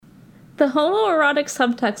The homoerotic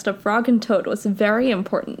subtext of Frog and Toad was very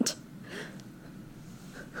important.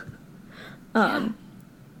 Are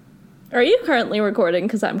you currently recording?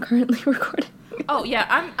 Because I'm currently recording. Oh, yeah,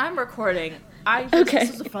 I'm recording. Okay.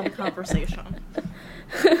 This is a fun conversation.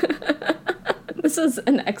 This is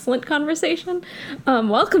an excellent conversation.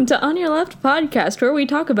 Welcome to On Your Left podcast, where we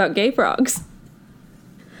talk about gay frogs.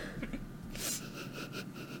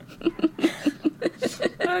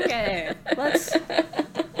 Okay,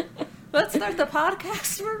 let's start the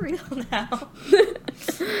podcast for real now.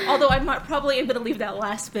 Although I might probably am gonna leave that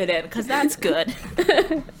last bit in, because that's good.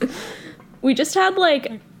 We just had,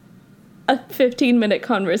 like, a 15-minute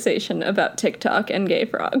conversation about TikTok and gay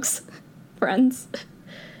frogs. Friends.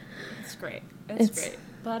 It's great. It's great.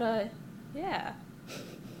 But, yeah.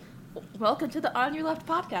 Welcome to the On Your Left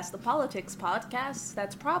podcast, the politics podcast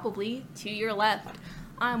that's probably to your left.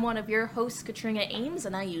 I'm one of your hosts, Katrina Eames,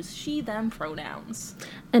 and I use she, them pronouns.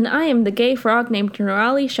 And I am the gay frog named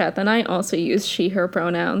Nirali, Sheth, and I also use she, her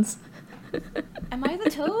pronouns. Am I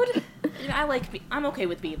the toad? You know, I'm okay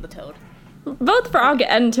with being the toad. Both frog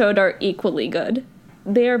and toad are equally good.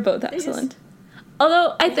 They are both excellent.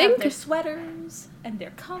 Although I think have their sweaters and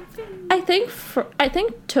they're comfy. I think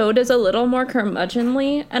Toad is a little more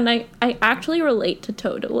curmudgeonly, and I actually relate to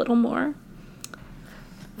Toad a little more.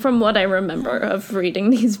 From what I remember of reading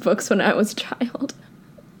these books when I was a child.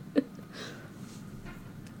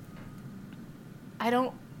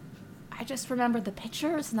 I just remember the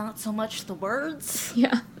pictures, not so much the words.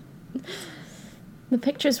 Yeah. The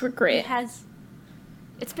pictures were great.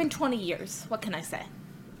 It's been 20 years. What can I say?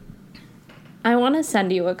 I want to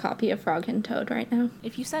send you a copy of Frog and Toad right now.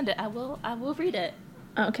 If you send it, I will read it.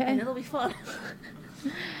 Okay. And it'll be fun.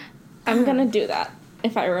 I'm gonna do that,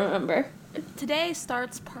 if I remember. Today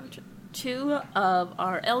starts part 2 of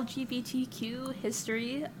our LGBTQ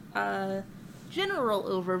history general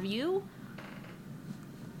overview.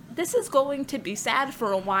 This is going to be sad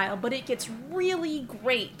for a while, but it gets really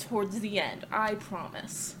great towards the end, I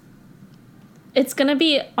promise. It's gonna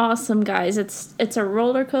be awesome, guys. It's a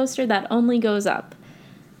roller coaster that only goes up.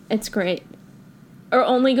 It's great. Or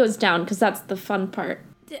only goes down, because that's the fun part.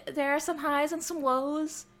 There are some highs and some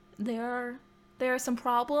lows. There are some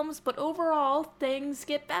problems, but overall, things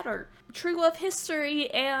get better. True of history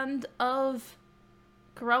and of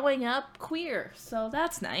growing up queer, so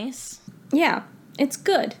that's nice. Yeah, it's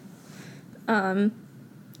good. If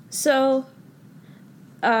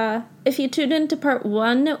you tuned into part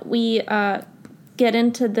 1, we get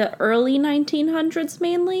into the early 1900s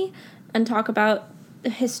mainly, and talk about the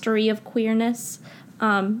history of queerness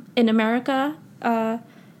in America.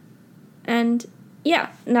 And yeah,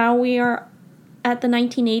 now we are at the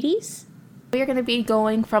 1980s. We are going to be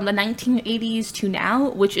going from the 1980s to now,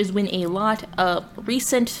 which is when a lot of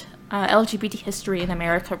recent LGBT history in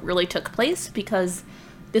America really took place, because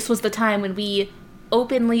this was the time when we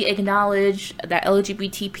openly acknowledged that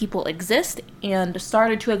LGBT people exist and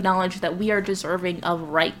started to acknowledge that we are deserving of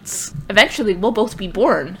rights. Eventually, we'll both be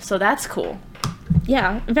born, so that's cool.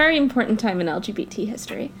 Yeah, very important time in LGBT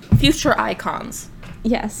history. Future icons.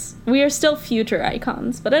 Yes, we are still future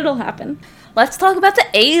icons, but it'll happen. Let's talk about the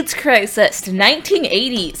AIDS crisis, the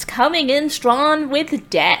 1980s, coming in strong with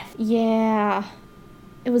death. Yeah,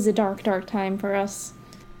 it was a dark, dark time for us.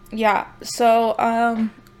 Yeah, so,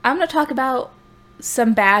 I'm gonna talk about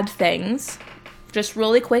some bad things, just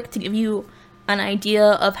really quick to give you an idea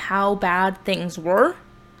of how bad things were,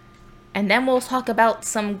 and then we'll talk about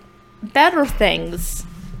some better things,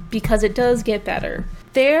 because it does get better.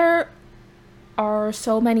 There are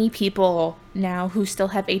so many people now who still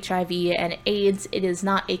have HIV and AIDS. It is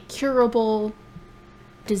not a curable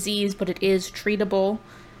disease, but it is treatable,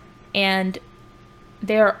 and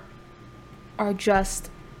there are just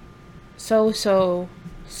so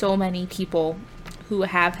many people who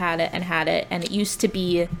have had it, and it used to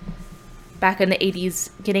be, back in the 80s,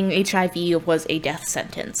 getting HIV was a death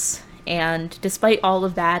sentence. And despite all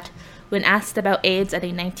of that, when asked about AIDS at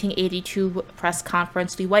a 1982 press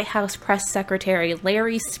conference, the White House press secretary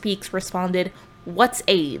Larry Speakes responded, "What's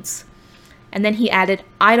AIDS?" And then he added,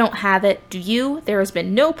 "I don't have it. Do you? There has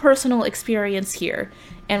been no personal experience here."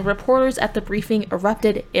 And reporters at the briefing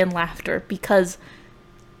erupted in laughter, because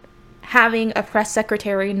having a press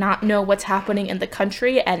secretary not know what's happening in the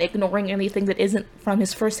country and ignoring anything that isn't from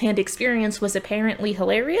his firsthand experience was apparently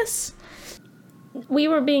hilarious. We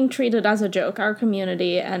were being treated as a joke, our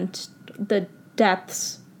community, and the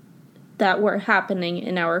deaths that were happening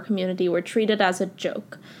in our community were treated as a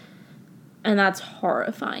joke. And that's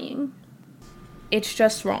horrifying. It's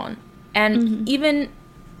just wrong. And even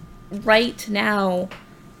right now,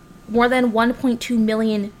 more than 1.2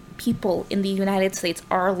 million people in the United States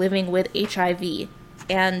are living with HIV.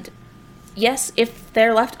 And yes, if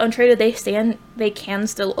they're left untreated, they can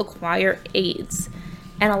still acquire AIDS.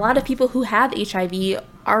 And a lot of people who have HIV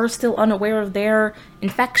are still unaware of their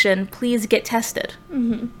infection. Please get tested.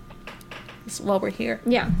 Mm-hmm. So while we're here.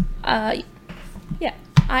 Yeah.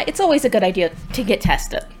 It's always a good idea to get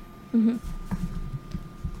tested. Mm-hmm.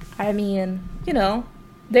 I mean,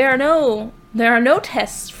 there are no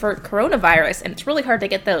tests for coronavirus, and it's really hard to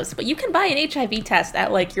get those. But you can buy an HIV test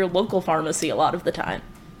at, like, your local pharmacy a lot of the time.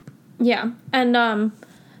 Yeah, and,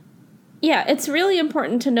 it's really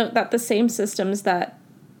important to note that the same systems that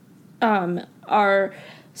are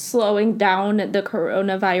slowing down the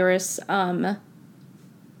coronavirus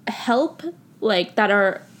help, like, that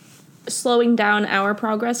are slowing down our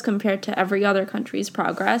progress compared to every other country's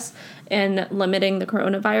progress in limiting the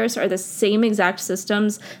coronavirus are the same exact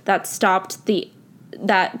systems that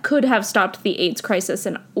could have stopped the AIDS crisis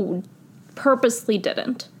and purposely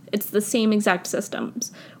didn't. It's the same exact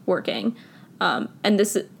systems working. And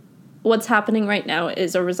what's happening right now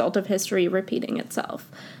is a result of history repeating itself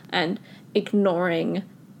and ignoring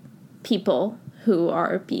people who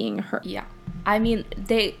are being hurt. Yeah. I mean,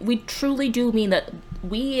 we truly do mean that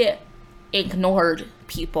we ignored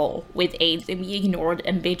people with AIDS, and we ignored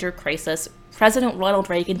a major crisis. President Ronald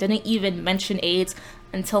Reagan didn't even mention AIDS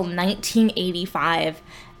until 1985,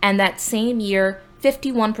 and that same year,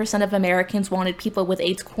 51% of Americans wanted people with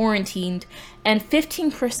AIDS quarantined, and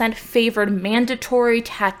 15% favored mandatory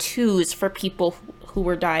tattoos for people who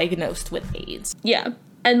were diagnosed with AIDS. Yeah,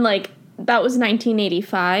 and, like, that was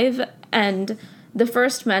 1985, and the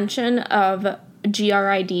first mention of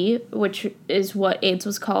GRID, which is what AIDS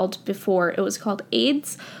was called before it was called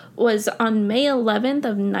AIDS, was on May 11th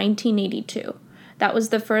of 1982. That was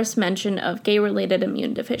the first mention of gay-related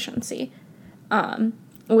immune deficiency,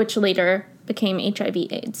 which later became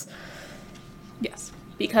HIV/AIDS. Yes,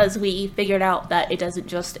 because we figured out that it doesn't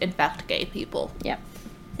just infect gay people. Yeah,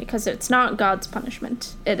 because it's not God's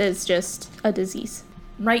punishment. It is just a disease.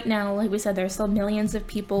 Right now, like we said, there's still millions of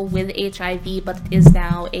people with HIV, but it is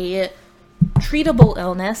now a treatable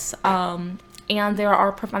illness, and there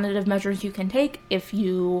are preventative measures you can take if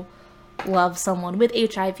you love someone with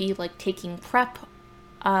HIV, like taking PrEP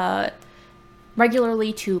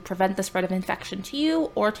regularly to prevent the spread of infection to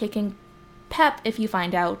you, or taking PEP if you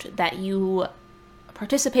find out that you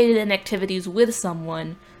participated in activities with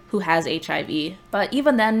someone who has HIV. But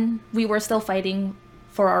even then, we were still fighting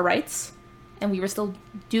for our rights, and we were still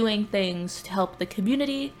doing things to help the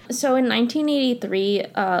community. So in 1983,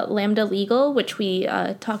 Lambda Legal, which we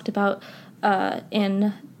talked about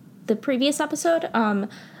in the previous episode,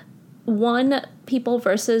 won People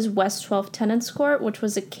versus West 12 Tenants Court, which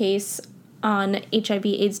was a case on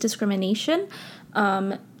HIV/AIDS discrimination.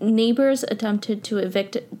 Neighbors attempted to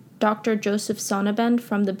evict Dr. Joseph Sonnabend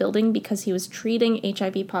from the building because he was treating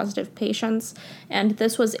HIV-positive patients, and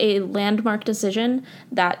this was a landmark decision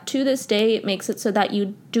that, to this day, makes it so that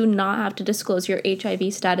you do not have to disclose your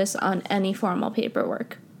HIV status on any formal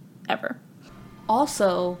paperwork, ever.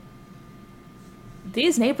 Also,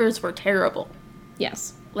 these neighbors were terrible.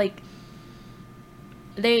 Yes. Like,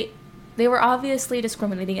 they were obviously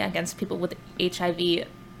discriminating against people with HIV,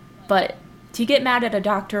 but to get mad at a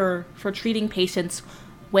doctor for treating patients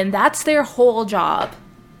when that's their whole job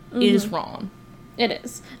is wrong. It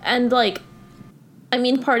is. And, like, I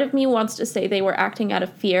mean, part of me wants to say they were acting out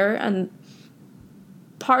of fear, and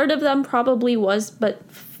part of them probably was, but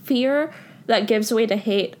fear that gives way to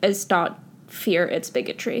hate is not fear, it's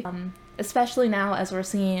bigotry. Especially now as we're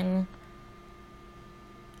seeing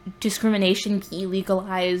discrimination be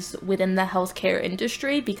legalized within the healthcare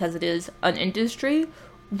industry, because it is an industry,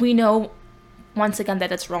 we know once again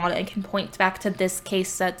that it's wrong, and can point back to this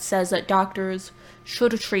case that says that doctors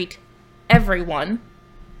should treat everyone,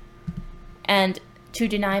 and to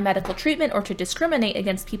deny medical treatment or to discriminate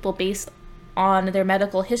against people based on their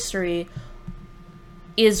medical history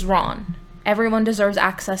is wrong. Everyone deserves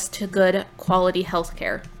access to good quality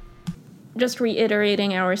healthcare. Just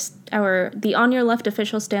reiterating the On Your Left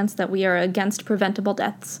official stance that we are against preventable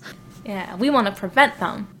deaths. Yeah, we want to prevent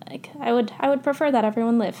them. Like, I would prefer that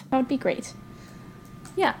everyone live. That would be great.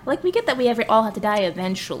 Yeah, like, we get that we all have to die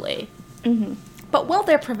eventually. Mm-hmm. But while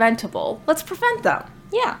they're preventable, let's prevent them.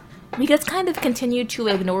 Yeah. We just kind of continued to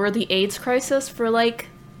ignore the AIDS crisis for, like,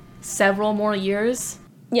 several more years.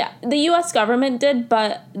 Yeah, the U.S. government did,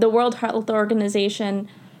 but the World Health Organization,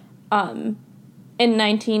 in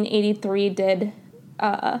 1983 did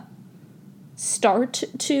start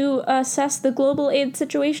to assess the global AIDS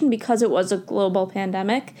situation because it was a global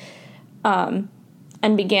pandemic, and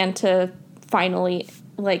began to finally,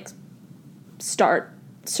 like, start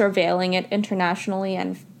surveilling it internationally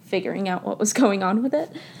and figuring out what was going on with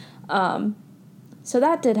it. So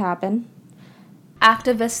that did happen.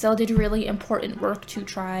 Activists still did really important work to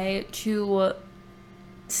try to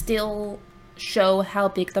still show how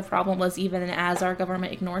big the problem was, even as our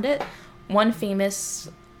government ignored it. One famous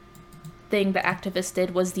thing that activists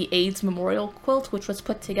did was the AIDS memorial quilt, which was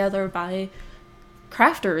put together by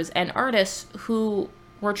crafters and artists who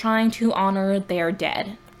were trying to honor their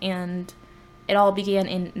dead. And it all began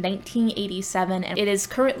in 1987, and it is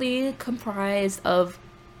currently comprised of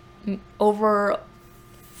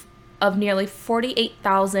nearly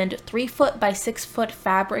 48,000 3-foot by 6-foot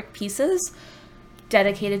fabric pieces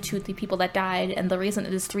dedicated to the people that died. And the reason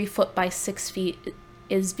it is 3 foot by 6 feet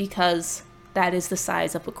is because that is the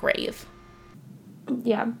size of a grave.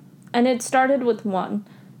 Yeah. And it started with one,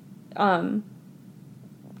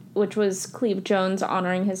 which was Cleve Jones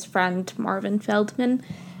honoring his friend Marvin Feldman,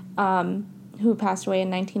 who passed away in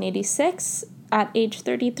 1986 at age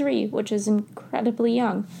 33, which is incredibly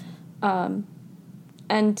young.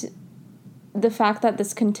 And the fact that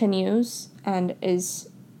this continues and is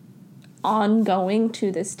ongoing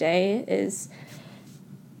to this day is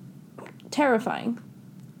terrifying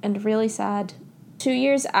and really sad. 2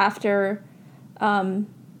 years after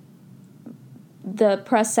the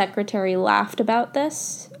press secretary laughed about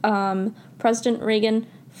this, President Reagan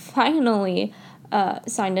finally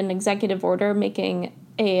signed an executive order making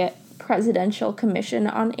a presidential commission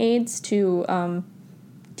on AIDS to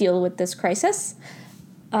deal with this crisis.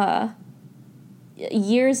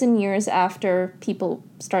 Years and years after people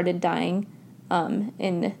started dying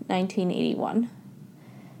in 1981.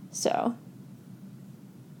 So,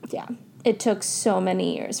 yeah, it took so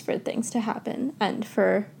many years for things to happen and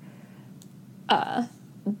for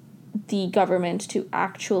the government to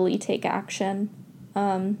actually take action.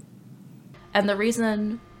 And the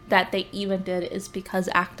reason that they even did is because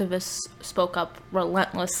activists spoke up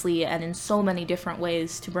relentlessly and in so many different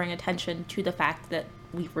ways to bring attention to the fact that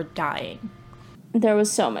we were dying. There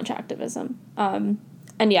was so much activism. And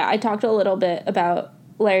yeah, I talked a little bit about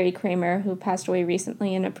Larry Kramer, who passed away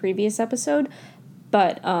recently in a previous episode,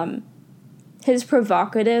 but his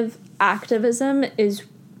provocative activism is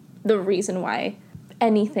the reason why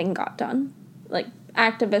anything got done. Like,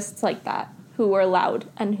 activists like that, who were loud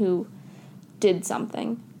and who did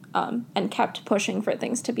something and kept pushing for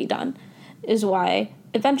things to be done, is why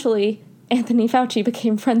eventually Anthony Fauci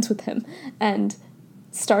became friends with him and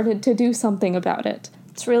started to do something about it.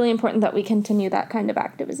 It's really important that we continue that kind of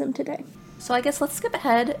activism today. So I guess let's skip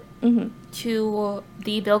ahead to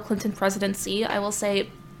the Bill Clinton presidency. I will say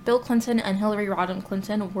Bill Clinton and Hillary Rodham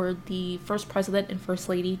Clinton were the first president and first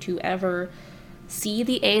lady to ever see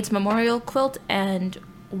the AIDS memorial quilt and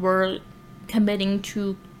were committing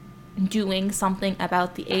to doing something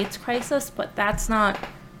about the AIDS crisis, but that's not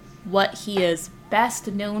what he is best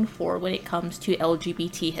known for when it comes to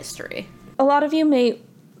LGBT history. A lot of you may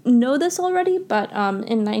know this already, but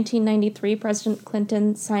in 1993, President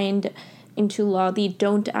Clinton signed into law the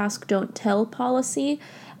Don't Ask, Don't Tell policy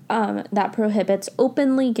that prohibits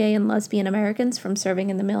openly gay and lesbian Americans from serving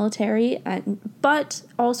in the military, but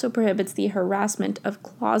also prohibits the harassment of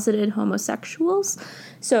closeted homosexuals.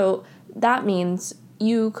 So that means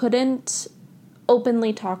you couldn't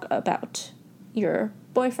openly talk about your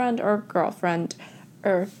boyfriend or girlfriend,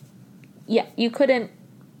 or you couldn't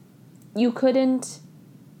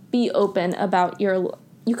be open about your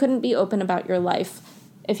life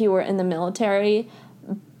if you were in the military,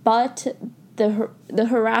 but the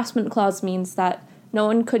harassment clause means that no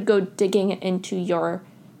one could go digging into your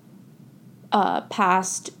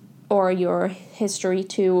past or your history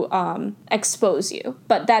to expose you,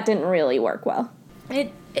 but that didn't really work well.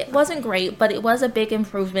 It wasn't great, but it was a big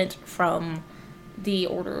improvement from the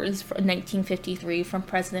orders from 1953 from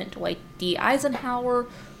President Dwight D. Eisenhower,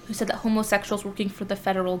 who said that homosexuals working for the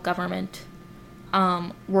federal government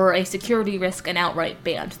were a security risk and outright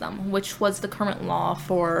banned them, which was the current law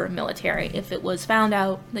for military. If it was found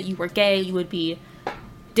out that you were gay, you would be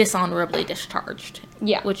dishonorably discharged.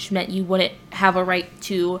 Yeah. Which meant you wouldn't have a right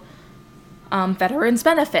to veterans'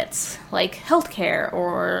 benefits, like healthcare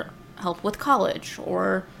or help with college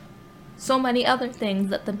or so many other things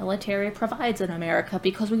that the military provides in America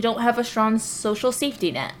because we don't have a strong social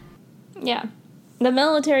safety net. Yeah. The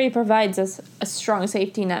military provides us a strong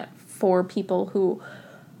safety net for people who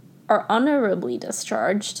are honorably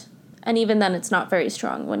discharged, and even then it's not very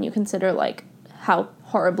strong when you consider like how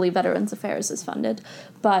horribly Veterans Affairs is funded.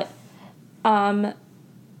 But also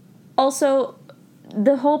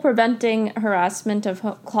the whole preventing harassment of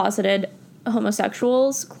closeted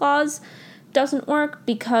homosexuals clause doesn't work,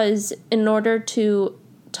 because in order to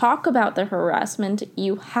talk about the harassment,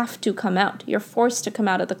 you have to come out. You're forced to come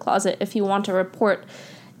out of the closet if you want to report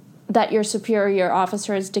that your superior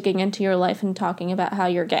officer is digging into your life and talking about how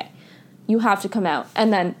you're gay. You have to come out,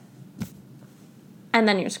 and then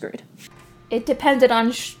you're screwed. It depended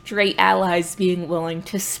on straight allies being willing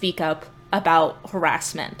to speak up about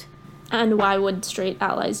harassment. And why would straight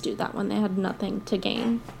allies do that when they had nothing to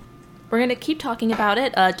gain? We're going to keep talking about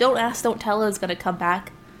it. Don't Ask, Don't Tell is going to come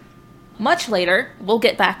back much later. We'll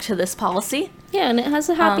get back to this policy. Yeah, and it has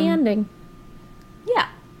a happy ending. Yeah,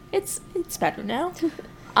 it's better now.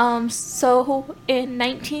 So in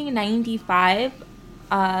 1995,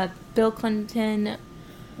 Bill Clinton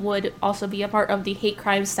would also be a part of the Hate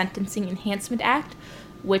Crimes Sentencing Enhancement Act,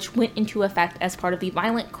 which went into effect as part of the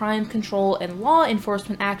Violent Crime Control and Law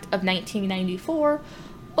Enforcement Act of 1994.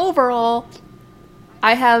 Overall,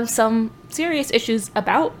 I have some serious issues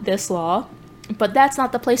about this law, but that's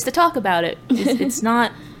not the place to talk about it. It's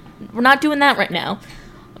not, we're not doing that right now.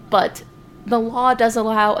 But the law does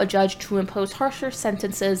allow a judge to impose harsher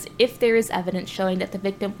sentences if there is evidence showing that the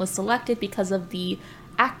victim was selected because of the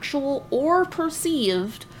actual or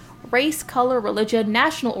perceived race, color, religion,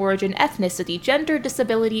 national origin, ethnicity, gender,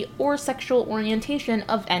 disability, or sexual orientation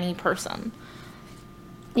of any person.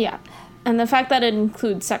 Yeah. And the fact that it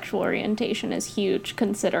includes sexual orientation is huge,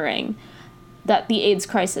 considering that the AIDS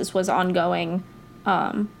crisis was ongoing,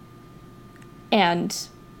 and,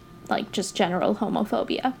 like, just general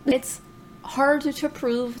homophobia. It's hard to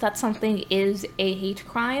prove that something is a hate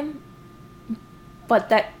crime, but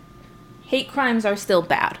that hate crimes are still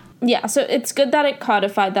bad. Yeah, so it's good that it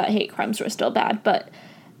codified that hate crimes were still bad, but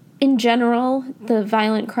in general, the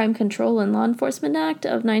Violent Crime Control and Law Enforcement Act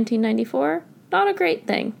of 1994, not a great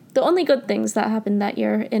thing. The only good things that happened that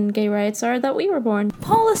year in gay rights are that we were born.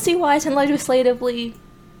 Policy-wise and legislatively,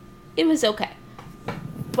 it was okay.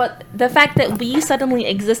 But the fact that we suddenly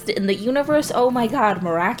existed in the universe, oh my god,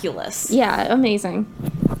 miraculous. Yeah, amazing.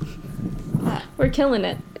 We're killing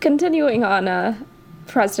it. Continuing on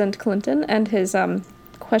President Clinton and his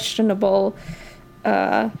questionable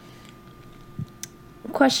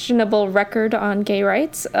record on gay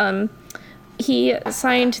rights, he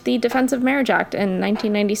signed the Defense of Marriage Act in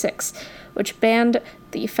 1996, which banned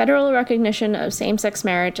the federal recognition of same-sex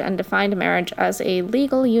marriage and defined marriage as a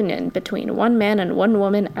legal union between one man and one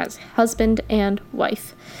woman as husband and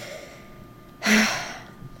wife.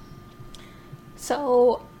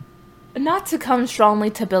 So, not to come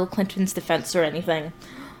strongly to Bill Clinton's defense or anything,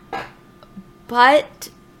 but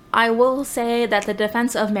I will say that the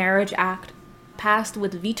Defense of Marriage Act passed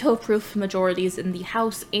with veto-proof majorities in the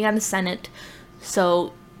House and Senate,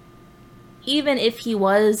 so even if he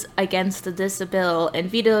was against this bill and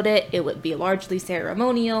vetoed it, it would be largely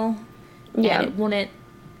ceremonial, and it wouldn't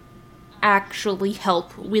actually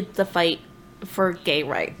help with the fight for gay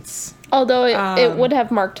rights. Although it would have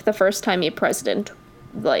marked the first time a president,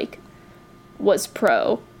 like, was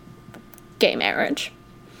pro-gay marriage.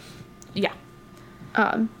 Yeah.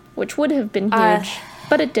 Which would have been huge,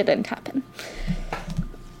 but it didn't happen.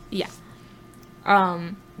 Yeah.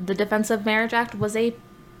 The Defense of Marriage Act was a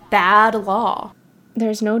bad law.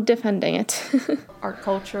 There's no defending it. Our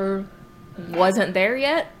culture wasn't there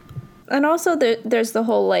yet. And also there's the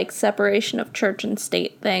whole, like, separation of church and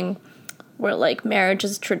state thing, where, like, marriage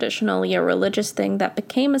is traditionally a religious thing that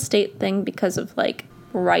became a state thing because of, like,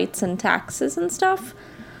 rights and taxes and stuff.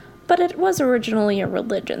 But it was originally a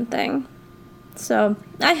religion thing. So,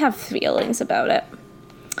 I have feelings about it.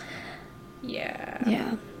 Yeah.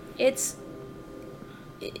 Yeah. It's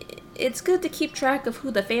good to keep track of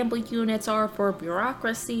who the family units are for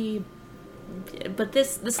bureaucracy, but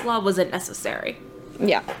this law wasn't necessary.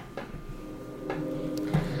 Yeah.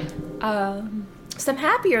 Some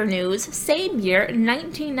happier news. Same year,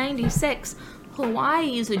 1996,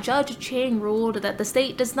 Hawaii's Judge Chang ruled that the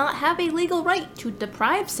state does not have a legal right to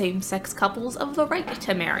deprive same-sex couples of the right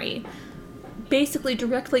to marry, basically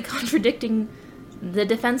directly contradicting the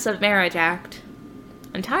Defense of Marriage Act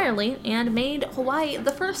entirely, and made Hawaii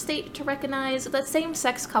the first state to recognize that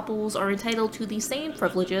same-sex couples are entitled to the same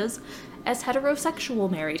privileges as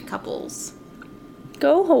heterosexual married couples.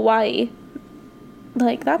 Go Hawaii.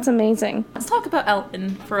 Like, that's amazing. Let's talk about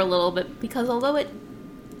Ellen for a little bit, because although it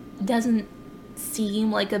doesn't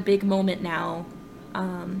seem like a big moment now,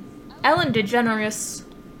 Ellen DeGeneres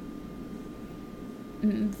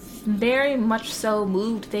very much so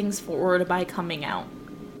moved things forward by coming out.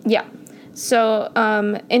 Yeah. So,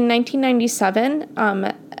 in 1997,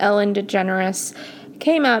 Ellen DeGeneres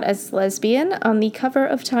came out as lesbian on the cover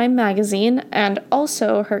of Time magazine, and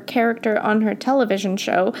also her character on her television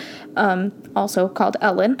show, also called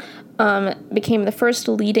Ellen, became the first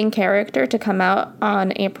leading character to come out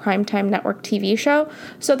on a primetime network TV show.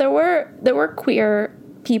 So there were queer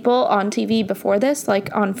people on TV before this,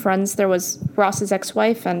 like on Friends there was Ross's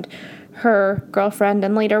ex-wife and her girlfriend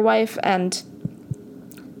and later wife, and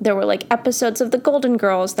there were like episodes of The Golden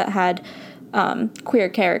Girls that had queer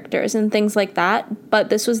characters and things like that, but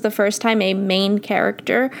this was the first time a main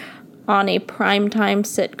character on a primetime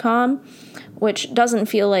sitcom, which doesn't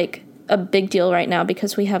feel like a big deal right now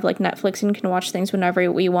because we have like Netflix and can watch things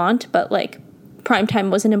whenever we want, but like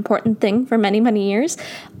primetime was an important thing for many, many years,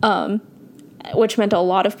 which meant a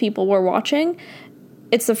lot of people were watching.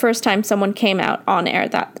 It's the first time someone came out on air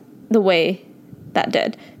that the way that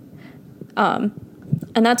did.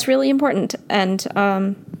 And that's really important. And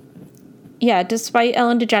yeah, despite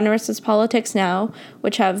Ellen DeGeneres' politics now,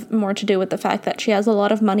 which have more to do with the fact that she has a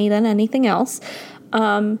lot of money than anything else,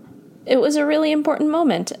 it was a really important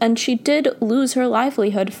moment. And she did lose her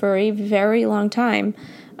livelihood for a very long time.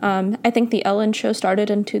 I think the Ellen show started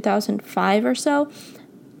in 2005 or so.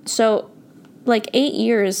 So, like, 8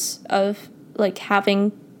 years of, like,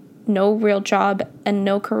 having no real job and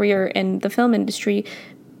no career in the film industry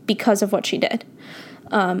because of what she did.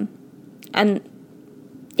 And,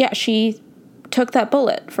 yeah, she took that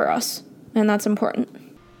bullet for us, and that's important.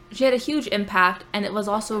 She had a huge impact, and it was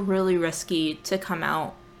also really risky to come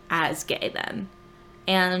out as gay then.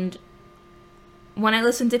 And when I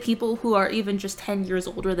listen to people who are even just 10 years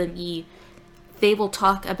older than me, they will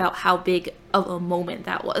talk about how big of a moment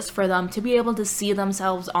that was for them to be able to see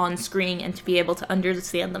themselves on screen and to be able to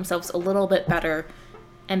understand themselves a little bit better,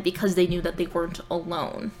 and because they knew that they weren't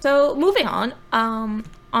alone. So moving on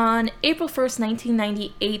April 1st,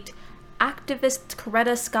 1998, activist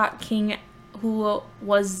Coretta Scott King, who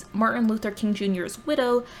was Martin Luther King Jr.'s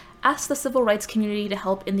widow, asked the civil rights community to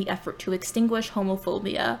help in the effort to extinguish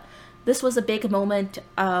homophobia. This was a big moment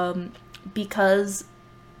because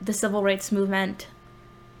the civil rights movement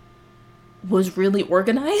was really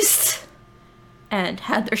organized and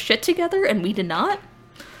had their shit together, and we did not.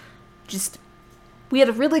 We had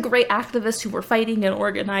a really great activists who were fighting and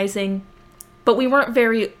organizing, but we weren't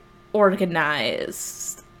very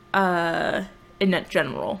organized in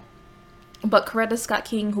general. But Coretta Scott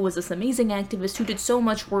King, who was this amazing activist who did so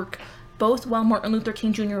much work both while Martin Luther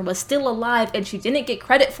King Jr. was still alive, and she didn't get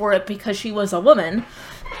credit for it because she was a woman,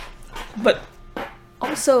 but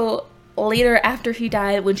also later after he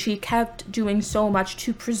died, when she kept doing so much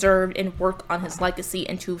to preserve and work on his legacy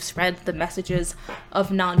and to spread the messages of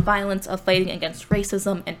nonviolence, of fighting against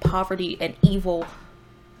racism and poverty and evil.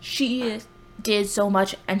 She did so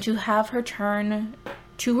much, and to have her turn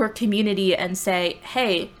to her community and say,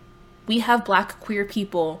 hey, we have Black queer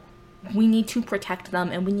people, we need to protect them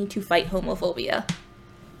and we need to fight homophobia,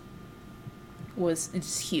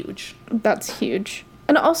 it's huge. That's huge.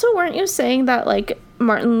 And also, weren't you saying that, like,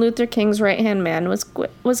 Martin Luther King's right-hand man was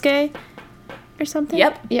gay or something?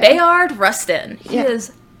 Yep. Yeah. Bayard Rustin. He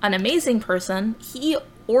is an amazing person. He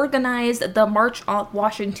organized the March on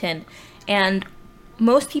Washington, and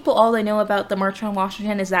most people, all they know about the March on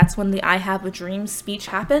Washington is that's when the I Have a Dream speech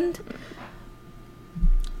happened.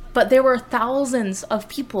 But there were thousands of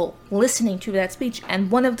people listening to that speech,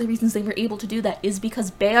 and one of the reasons they were able to do that is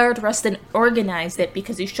because Bayard Rustin organized it,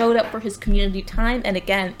 because he showed up for his community time and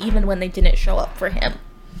again, even when they didn't show up for him.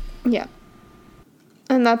 Yeah.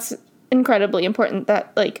 And that's incredibly important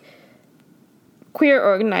that, like, queer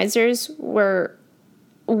organizers were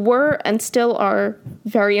and still are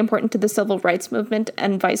very important to the civil rights movement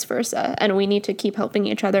and vice versa, and we need to keep helping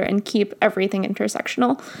each other and keep everything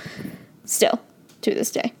intersectional still to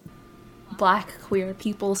this day. Black queer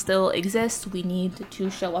people still exist. We need to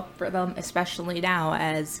show up for them, especially now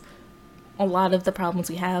as a lot of the problems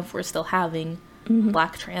we have, we're still having. Mm-hmm.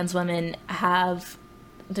 Black trans women have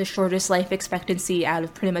the shortest life expectancy out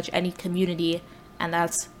of pretty much any community, and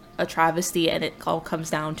that's a travesty, and it all comes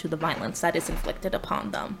down to the violence that is inflicted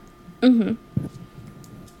upon them. Mm-hmm.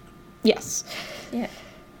 Yes. Yeah.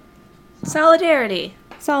 Solidarity.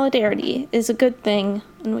 Solidarity is a good thing,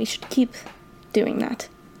 and we should keep doing that.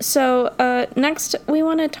 So, next we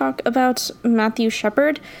want to talk about Matthew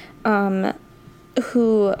Shepard,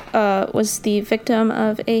 who was the victim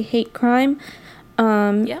of a hate crime.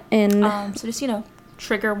 So just,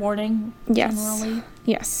 trigger warning. Yes. Generally.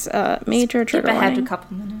 Yes. Major trigger warning. Skip ahead a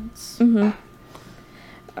couple minutes.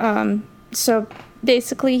 Mm-hmm. So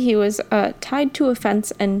basically, he was tied to a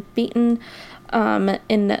fence and beaten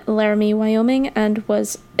in Laramie, Wyoming, and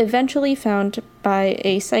was eventually found by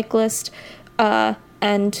a cyclist.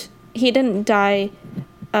 And he didn't die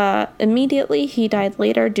immediately. He died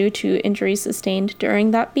later due to injuries sustained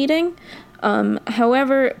during that beating.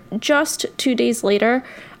 However, just 2 days later,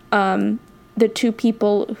 the two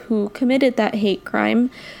people who committed that hate crime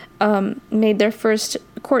made their first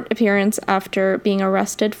court appearance after being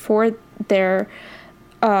arrested for their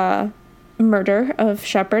murder of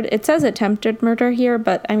Shepard. It says attempted murder here,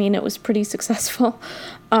 but I mean, it was pretty successful.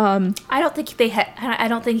 I don't think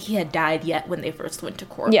he had died yet when they first went to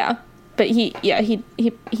court. Yeah, but he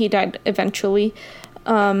died eventually.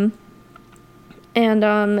 They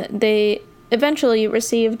eventually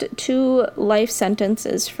received 2 life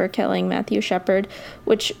sentences for killing Matthew Shepard,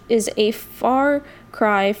 which is a far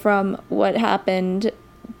cry from what happened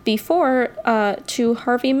before to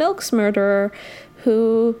Harvey Milk's murderer,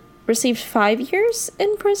 who received 5 years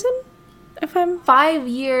in prison. 5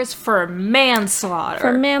 years for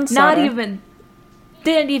manslaughter.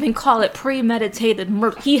 Didn't even call it premeditated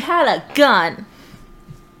murder. He had a gun.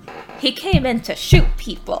 He came in to shoot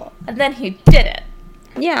people, and then he did it.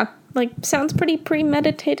 Yeah, sounds pretty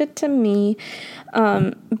premeditated to me.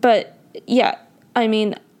 But yeah, I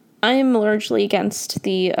mean, I am largely against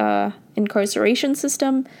the incarceration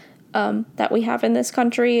system that we have in this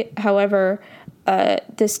country. However,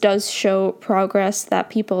 this does show progress that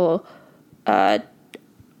people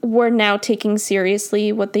were now taking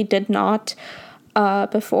seriously what they did not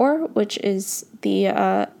before, which is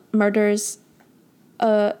the murders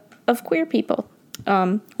of queer people,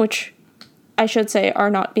 which I should say are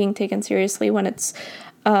not being taken seriously when it's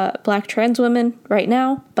black trans women right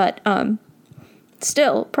now, but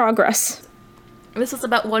still progress. This was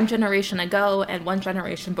about 1 generation ago, and 1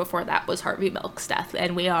 generation before that was Harvey Milk's death,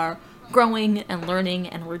 and we are growing and learning,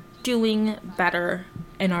 and we're doing better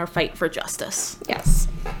in our fight for justice. Yes.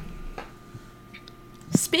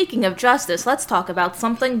 Speaking of justice, let's talk about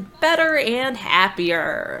something better and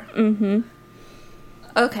happier. Mm-hmm.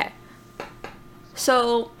 Okay.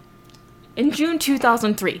 So, in June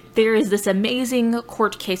 2003, there is this amazing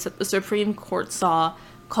court case that the Supreme Court saw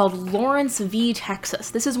called Lawrence v. Texas.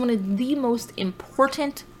 This is one of the most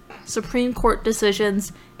important Supreme Court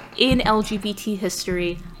decisions in LGBT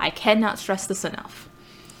history. I cannot stress this enough.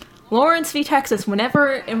 Lawrence v. Texas,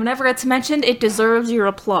 whenever it's mentioned, it deserves your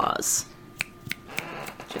applause.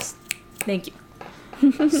 Just, thank you.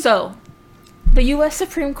 So, the U.S.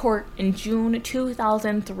 Supreme Court in June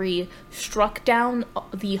 2003 struck down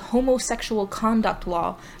the homosexual conduct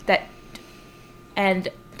law and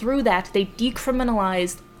through that, they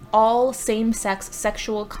decriminalized all same-sex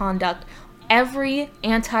sexual conduct. Every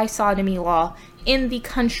anti-sodomy law in the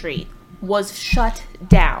country was shut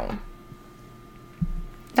down.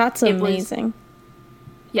 That's amazing.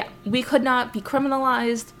 We could not be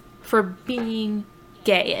criminalized for being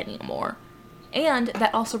gay anymore. And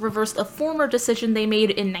that also reversed a former decision they made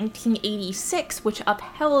in 1986, which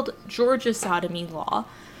upheld Georgia's sodomy law.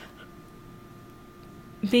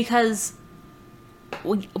 Because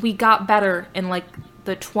we got better in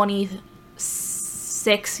the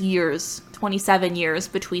 27 years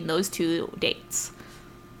between those two dates.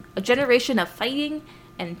 A generation of fighting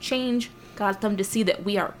and change got them to see that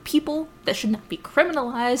we are people that should not be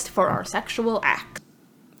criminalized for our sexual acts.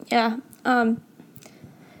 Yeah,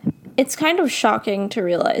 it's kind of shocking to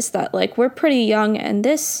realize that, we're pretty young and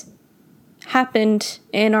this happened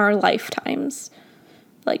in our lifetimes.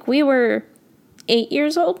 We were 8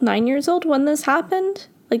 years old, 9 years old when this happened.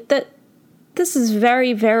 This is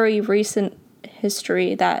very, very recent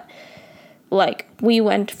history that, we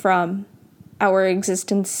went from our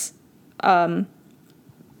existence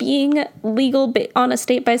being legal on a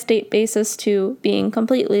state-by-state basis to being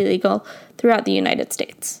completely legal throughout the United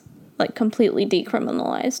States. Completely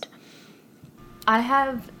decriminalized. I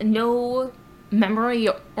have no memory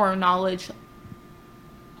or knowledge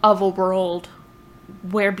of a world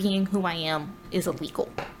where being who I am is illegal.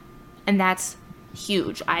 And that's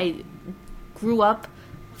huge. I grew up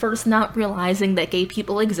first not realizing that gay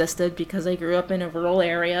people existed because I grew up in a rural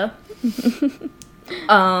area.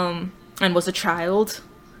 And was a child.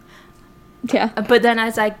 Yeah. But then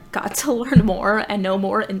as I got to learn more and know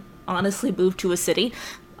more and honestly moved to a city,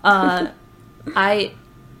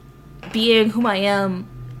 being who I am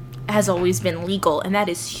has always been legal, and that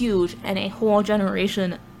is huge, and a whole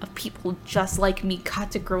generation of people just like me got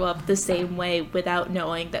to grow up the same way without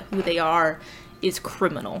knowing that who they are is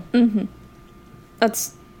criminal. Mm-hmm.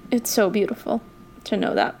 It's so beautiful to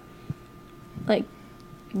know that.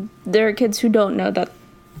 There are kids who don't know that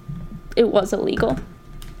it was illegal,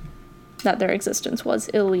 that their existence was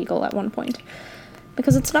illegal at one point,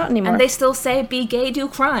 because it's not anymore. And they still say, be gay, do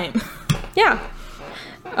crime. Yeah.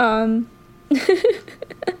 I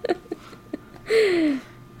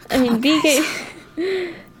mean, be gay.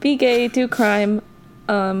 Be gay, do crime,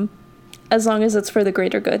 as long as it's for the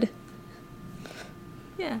greater good.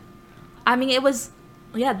 Yeah. I mean, it was,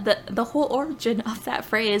 the whole origin of that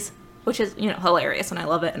phrase, which is, hilarious, and I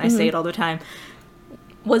love it, and I say it all the time,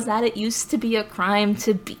 was that it used to be a crime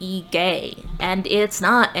to be gay, and it's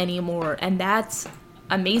not anymore, and that's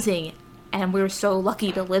amazing, and we're so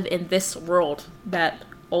lucky to live in this world that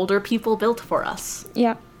older people built for us.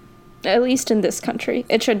 Yeah. At least in this country.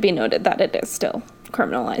 It should be noted that it is still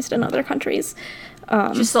criminalized in other countries.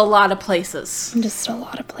 Just a lot of places. Just a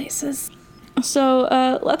lot of places.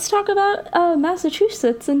 So, let's talk about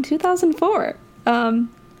Massachusetts in 2004,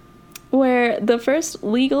 where the first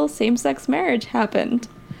legal same-sex marriage happened,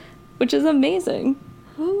 which is amazing.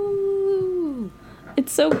 Ooh.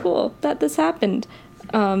 It's so cool that this happened.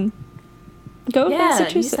 Go to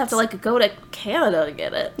Massachusetts. You just have to, go to Canada to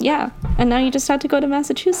get it. Yeah, and now you just have to go to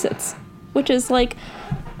Massachusetts, which is,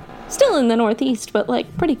 still in the Northeast, but,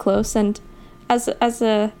 pretty close, and as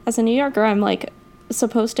a New Yorker, I'm,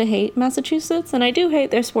 supposed to hate Massachusetts, and I do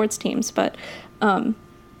hate their sports teams, but go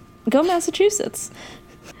Massachusetts.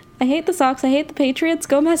 I hate the Sox, I hate the Patriots,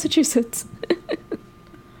 go Massachusetts.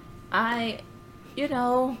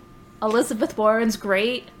 Elizabeth Warren's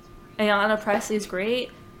great, Ayanna Pressley's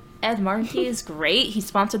great, Ed Markey is great, he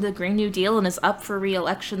sponsored the Green New Deal and is up for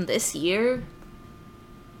re-election this year.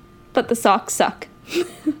 But the Sox suck.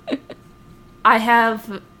 I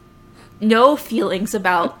have no feelings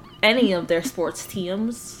about any of their sports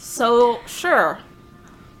teams, so sure.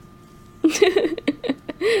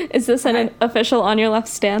 Is this an official on your left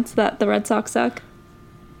stance that the Red Sox suck?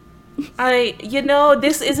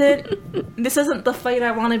 This isn't the fight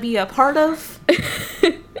I want to be a part of.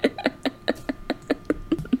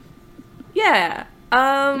 Yeah.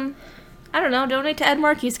 I don't know, donate to Ed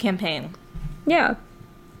Markey's campaign. Yeah.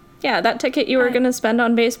 Yeah, that ticket you were going to spend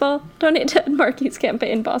on baseball, donate to Ed Markey's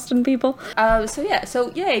campaign, Boston people.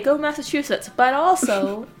 So yay, go Massachusetts, but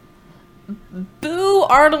also, boo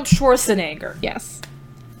Arnold Schwarzenegger. Yes.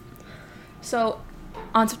 So,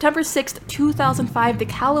 on September 6th, 2005, the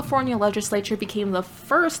California legislature became the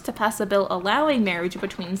first to pass a bill allowing marriage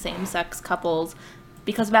between same-sex couples,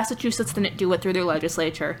 because Massachusetts didn't do it through their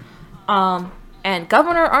legislature. And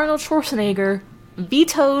Governor Arnold Schwarzenegger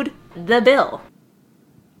vetoed the bill.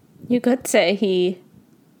 You could say he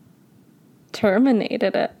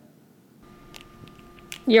terminated it.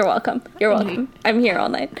 You're welcome. You're welcome. I'm here all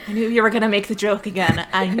night. I knew you were going to make the joke again.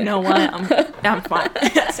 I know what. I'm fine.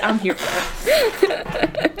 I'm here for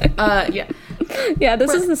it. Yeah. Yeah,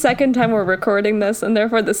 this is the second time we're recording this, and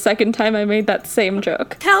therefore the second time I made that same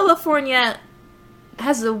joke. California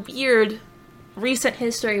has a weird recent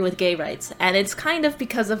history with gay rights, and it's kind of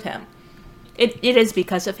because of him. It is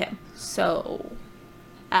because of him. So,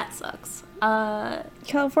 that sucks.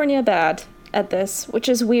 California bad at this, which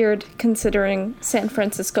is weird considering San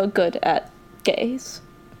Francisco good at gays,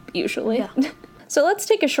 usually. Yeah. So let's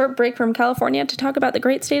take a short break from California to talk about the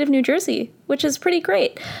great state of New Jersey, which is pretty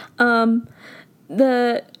great.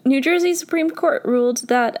 The New Jersey Supreme Court ruled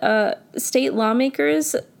that state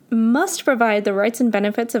lawmakers must provide the rights and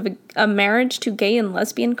benefits of a marriage to gay and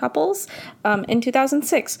lesbian couples in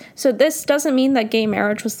 2006. So this doesn't mean that gay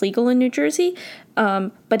marriage was legal in New Jersey,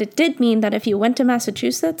 but it did mean that if you went to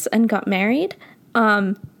Massachusetts and got married,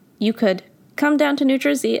 you could come down to New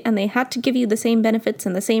Jersey and they had to give you the same benefits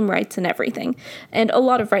and the same rights and everything. And a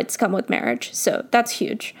lot of rights come with marriage, so that's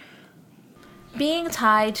huge. Being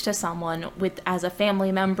tied to someone as a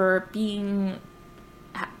family member, being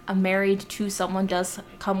married to someone does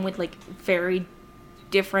come with very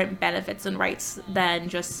different benefits and rights than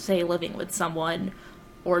just say living with someone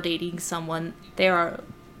or dating someone. There are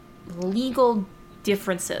legal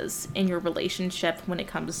differences in your relationship when it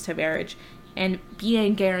comes to marriage, and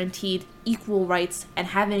being guaranteed equal rights and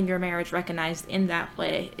having your marriage recognized in that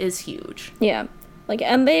way is huge. Yeah.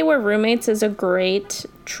 And they were roommates is a great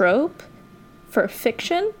trope for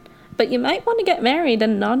fiction, but you might want to get married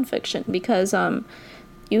in nonfiction because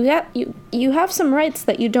you have some rights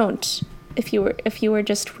that you don't if you were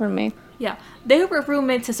just roommates. Yeah, they were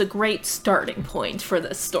roommates is a great starting point for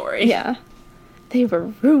this story. Yeah, they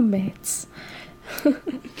were roommates.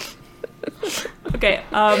 Okay,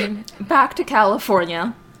 back to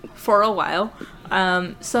California for a while.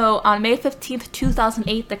 So on May 15th,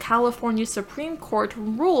 2008, the California Supreme Court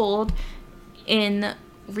ruled in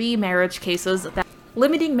remarriage cases that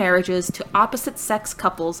limiting marriages to opposite-sex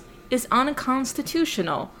couples is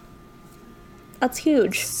unconstitutional. That's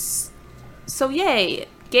huge. So yay,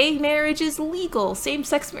 gay marriage is legal,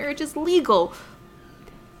 same-sex marriage is legal.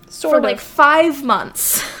 For 5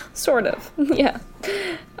 months. Sort of, yeah.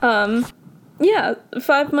 Yeah,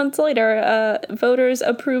 5 months later, voters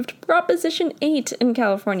approved Proposition 8 in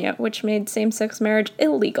California, which made same-sex marriage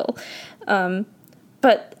illegal.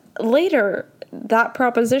 But later, that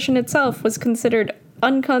proposition itself was considered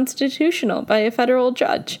unconstitutional by a federal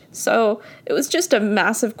judge. So it was just a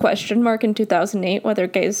massive question mark in 2008 whether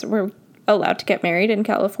gays were allowed to get married in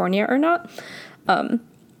California or not.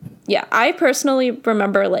 Yeah, I personally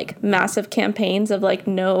remember, like, massive campaigns of, like,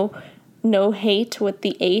 no hate with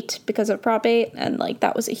the 8 because of Prop 8, and, like,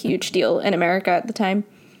 that was a huge deal in America at the time.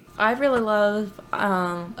 I really love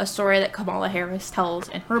a story that Kamala Harris tells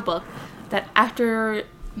in her book, that after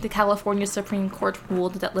the California Supreme Court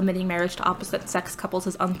ruled that limiting marriage to opposite-sex couples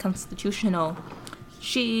is unconstitutional,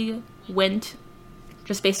 she went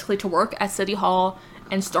just basically to work at City Hall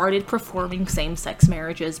and started performing same-sex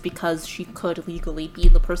marriages because she could legally be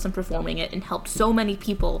the person performing it, and helped so many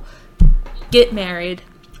people get married,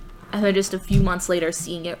 and then just a few months later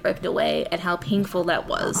seeing it ripped away and how painful that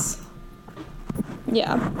was.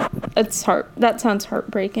 Yeah, that sounds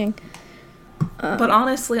heartbreaking. But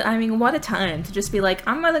honestly, I mean, what a time to just be like,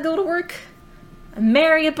 I'm gonna go to work,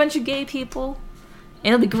 marry a bunch of gay people,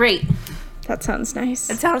 and it'll be great. That sounds nice.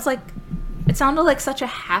 It sounded like such a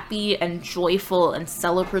happy and joyful and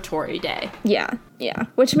celebratory day. Yeah.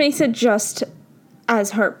 Which makes it just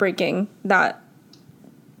as heartbreaking that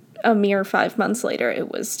a mere 5 months later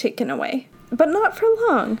it was taken away. But not for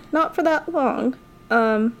long. Not for that long.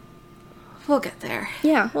 We'll get there.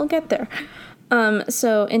 Yeah, we'll get there.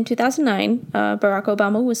 So in 2009, Barack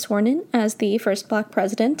Obama was sworn in as the first Black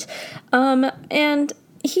president, and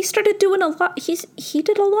he started doing a lot. He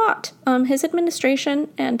did a lot. His administration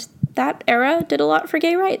and that era did a lot for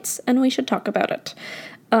gay rights, and we should talk about it.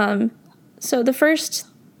 So the first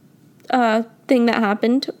thing that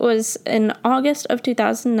happened was in August of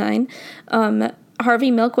 2009, Harvey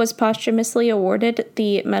Milk was posthumously awarded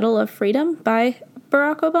the Medal of Freedom by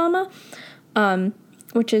Barack Obama,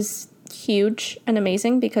 which is huge and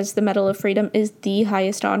amazing because the Medal of Freedom is the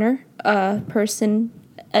highest honor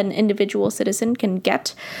an individual citizen can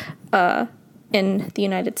get in the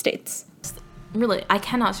United States. Really, I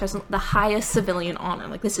cannot stress the highest civilian honor.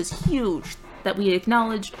 Like, this is huge that we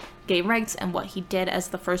acknowledge gay rights and what he did as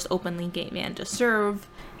the first openly gay man to serve.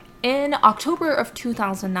 In October of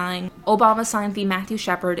 2009, Obama signed the Matthew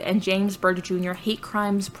Shepard and James Byrd Jr. Hate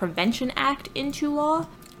Crimes Prevention Act into law,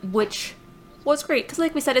 which was great, because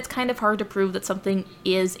like we said, it's kind of hard to prove that something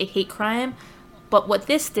is a hate crime, but what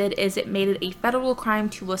this did is it made it a federal crime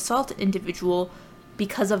to assault an individual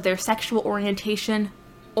because of their sexual orientation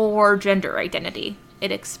or gender identity.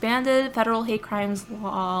 It expanded federal hate crimes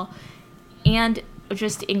law, and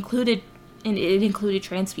just included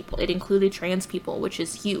trans people. It included trans people, which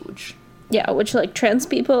is huge. Yeah, which, like, trans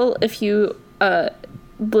people, if you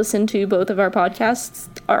listen to both of our podcasts,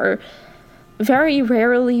 are very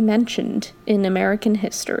rarely mentioned in American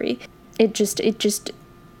history. They just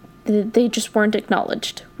weren't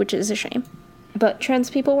acknowledged, which is a shame. But trans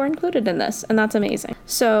people were included in this, and that's amazing.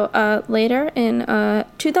 So later in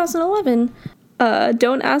 2011,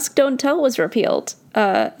 Don't Ask, Don't Tell was repealed,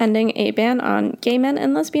 ending a ban on gay men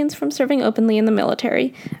and lesbians from serving openly in the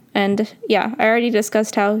military. And yeah, I already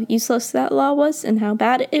discussed how useless that law was and how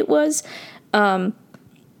bad it was. And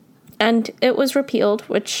it was repealed,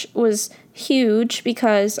 which was huge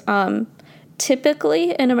because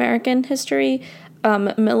typically in American history,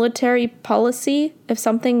 military policy, if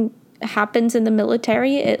something happens in the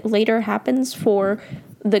military, it later happens for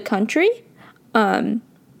the country.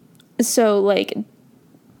 So, like,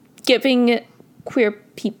 giving queer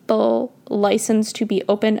people license to be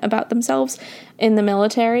open about themselves in the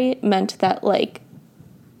military meant that, like,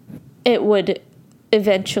 it would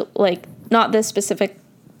eventually, like, not this specific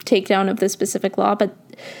takedown of this specific law, but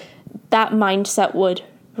that mindset would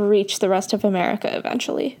reach the rest of America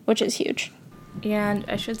eventually, which is huge. And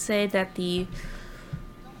I should say that the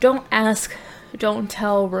Don't Ask, Don't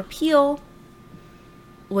Tell repeal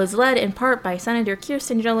was led in part by Senator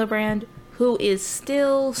Kirsten Gillibrand, who is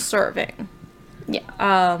still serving.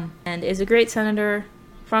 Yeah. And is a great senator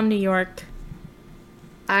from New York.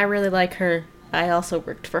 I really like her. I also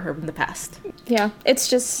worked for her in the past. Yeah, it's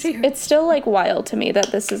still, like, wild to me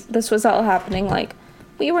that this was all happening. Like,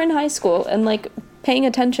 we were in high school and, like, paying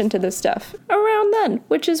attention to this stuff around then,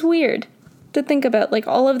 which is weird to think about. Like,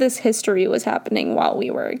 all of this history was happening while we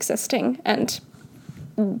were existing and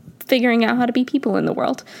figuring out how to be people in the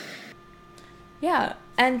world. Yeah,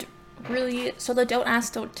 and really, so the Don't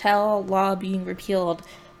Ask, Don't Tell law being repealed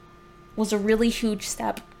was a really huge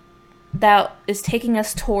step that is taking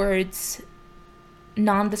us towards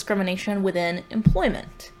non-discrimination within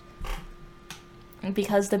employment.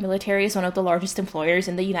 because the military is one of the largest employers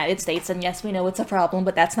in the United States, and yes, we know it's a problem,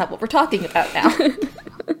 but that's not what we're talking about now.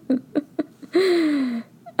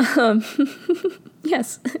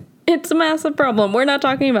 Yes, it's a massive problem. We're not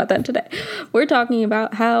talking about that today. We're talking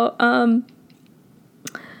about how,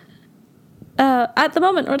 at the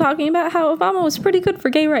moment, we're talking about how Obama was pretty good for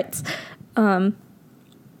gay rights.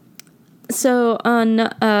 So on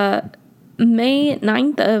May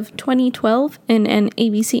 9th of 2012, in an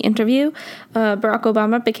ABC interview, Barack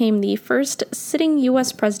Obama became the first sitting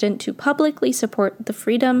U.S. president to publicly support the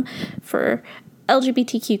freedom for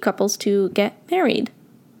LGBTQ couples to get married,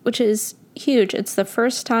 which is huge. It's the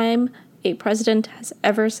first time a president has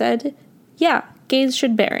ever said, yeah, gays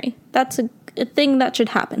should marry. That's a thing that should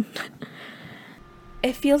happen.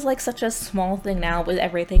 It feels like such a small thing now with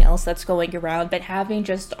everything else that's going around, but having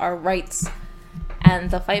just our rights and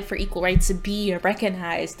the fight for equal rights be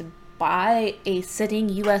recognized by a sitting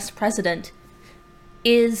U.S. president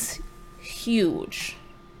is huge.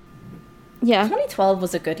 Yeah. 2012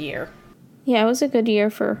 was a good year. Yeah, it was a good year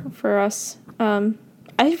for us.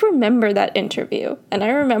 I remember that interview, and I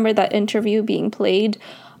remember that interview being played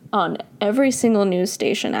on every single news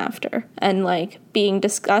station after, and like being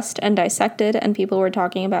discussed and dissected, and people were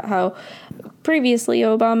talking about how previously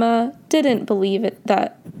Obama didn't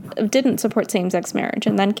support same-sex marriage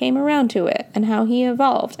and then came around to it, and how he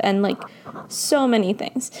evolved, and like so many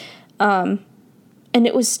things. And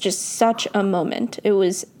it was just such a moment. It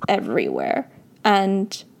was everywhere.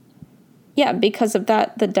 And yeah, because of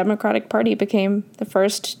that, the Democratic Party became the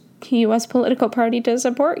first U.S. political party to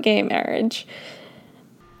support gay marriage.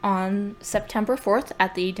 On September 4th,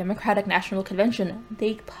 at the Democratic National Convention,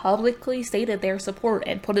 they publicly stated their support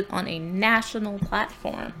and put it on a national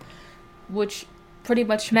platform, which pretty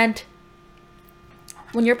much meant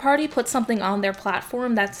when your party puts something on their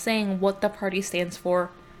platform, that's saying what the party stands for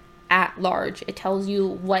at large. It tells you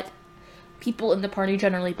what people in the party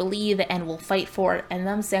generally believe and will fight for, and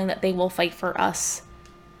them saying that they will fight for us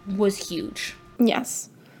was huge. Yes.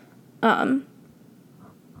 Yeah.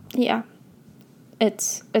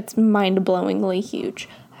 It's mind-blowingly huge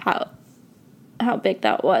how big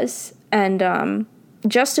that was. And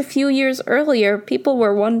just a few years earlier, people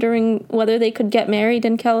were wondering whether they could get married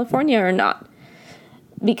in California or not,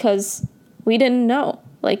 because we didn't know.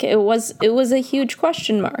 Like, it was a huge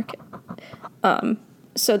question mark.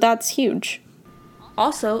 So that's huge.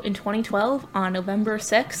 Also, in 2012, on November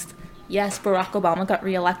 6th, yes, Barack Obama got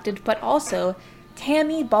reelected, but also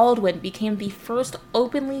Tammy Baldwin became the first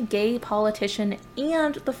openly gay politician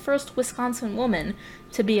and the first Wisconsin woman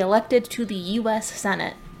to be elected to the U.S.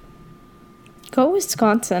 Senate. Go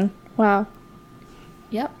Wisconsin. Wow.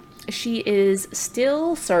 Yep. She is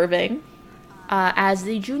still serving as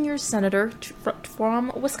the junior senator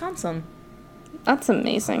from Wisconsin. That's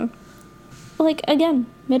amazing. Like, again,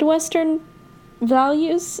 Midwestern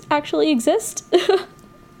values actually exist.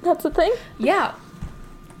 That's a thing. Yeah.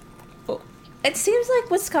 It seems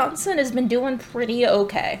like Wisconsin has been doing pretty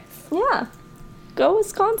okay. Yeah. Go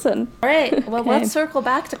Wisconsin. All right. Well, Okay. Let's circle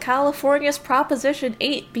back to California's Proposition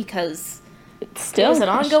 8 because It's still it was an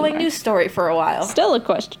a question ongoing mark. news story for a while. Still a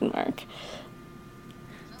question mark.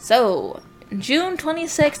 So, June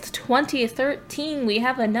 26th, 2013, we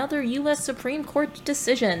have another U.S. Supreme Court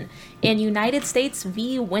decision in United States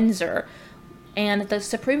v. Windsor. And the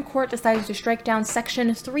Supreme Court decided to strike down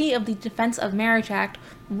Section 3 of the Defense of Marriage Act,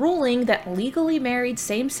 ruling that legally married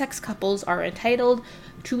same-sex couples are entitled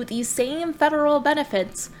to the same federal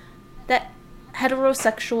benefits that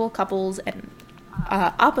heterosexual couples and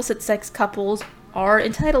opposite-sex couples are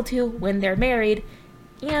entitled to when they're married,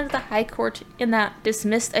 and the High Court in that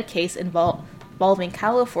dismissed a case involving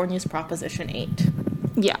California's Proposition 8.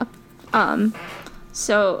 Yeah.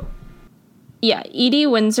 So, yeah, Edie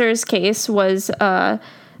Windsor's case was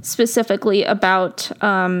specifically about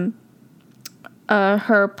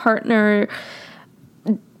her partner,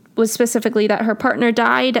 was specifically that her partner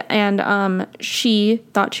died, and she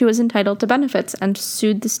thought she was entitled to benefits and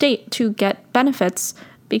sued the state to get benefits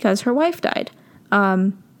because her wife died.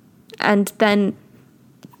 And then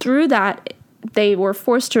through that, they were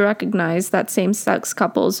forced to recognize that same-sex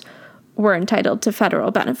couples were entitled to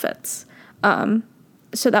federal benefits.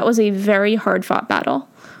 So that was a very hard-fought battle.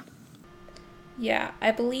 Yeah,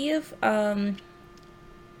 I believe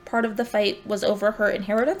part of the fight was over her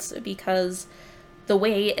inheritance because the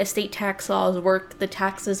way estate tax laws work, the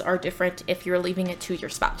taxes are different if you're leaving it to your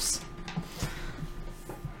spouse.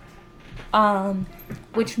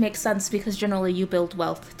 Which makes sense because generally you build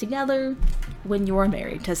wealth together when you're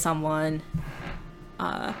married to someone.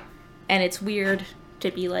 And it's weird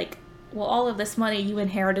to be like, well, all of this money you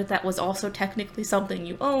inherited that was also technically something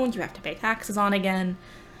you owned, you have to pay taxes on again,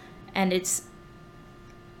 and it's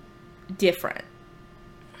different.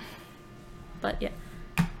 But yeah,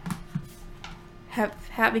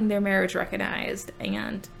 having their marriage recognized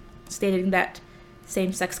and stating that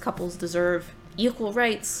same-sex couples deserve equal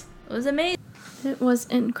rights was amazing. It was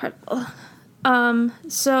incredible.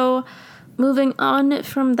 So moving on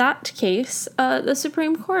from that case, the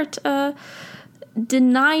Supreme Court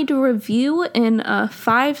denied review in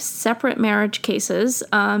 5 separate marriage cases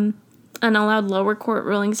and allowed lower court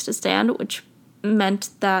rulings to stand, which meant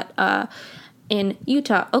that in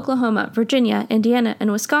Utah, Oklahoma, Virginia, Indiana,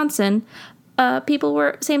 and Wisconsin,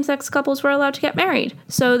 same-sex couples were allowed to get married.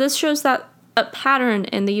 So this shows that a pattern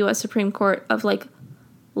in the U.S. Supreme Court of, like,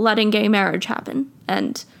 letting gay marriage happen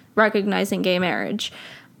and recognizing gay marriage,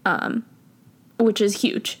 which is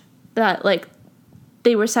huge. That, like,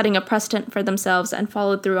 they were setting a precedent for themselves and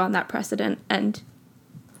followed through on that precedent and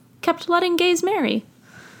kept letting gays marry.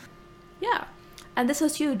 Yeah. And this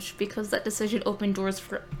was huge because that decision opened doors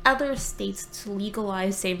for other states to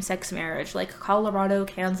legalize same-sex marriage, like Colorado,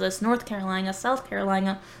 Kansas, North Carolina, South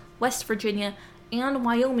Carolina, West Virginia, and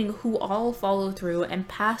Wyoming, who all followed through and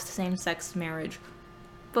passed same-sex marriage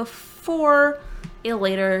before a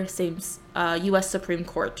later U.S. Supreme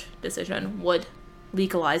Court decision would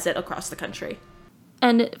legalize it across the country.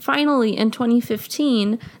 And finally, in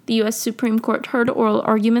 2015, the U.S. Supreme Court heard oral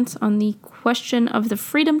arguments on the question of the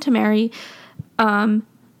freedom to marry, and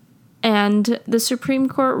the Supreme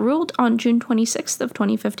Court ruled on June 26th of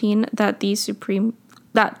 2015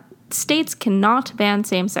 that states cannot ban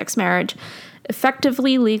same-sex marriage,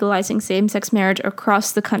 effectively legalizing same-sex marriage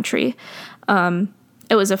across the country.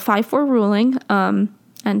 It was a 5-4 ruling,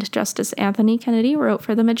 and Justice Anthony Kennedy wrote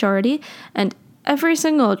for the majority, and every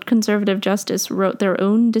single conservative justice wrote their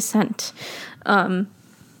own dissent.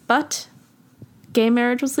 But gay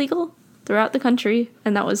marriage was legal throughout the country,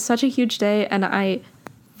 and that was such a huge day, and I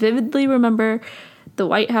vividly remember the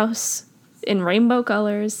White House in rainbow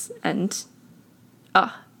colors, and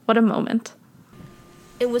what a moment.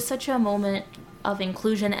 It was such a moment of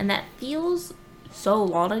inclusion, and that feels so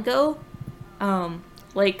long ago.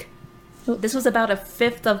 This was about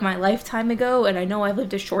 1/5 of my lifetime ago, and I know I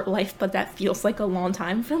lived a short life, but that feels like a long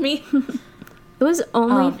time for me. It was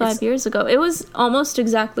only 5 years ago. It was almost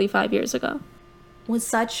exactly 5 years ago. It was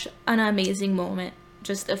such an amazing moment,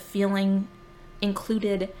 just of feeling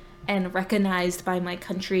included and recognized by my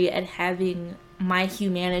country and having my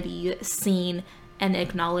humanity seen and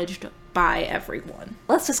acknowledged by everyone.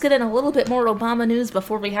 Let's just get in a little bit more Obama news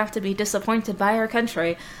before we have to be disappointed by our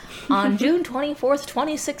country. On June 24th,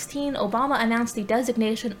 2016, Obama announced the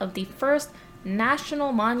designation of the first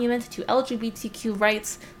national monument to LGBTQ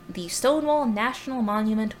rights, the Stonewall National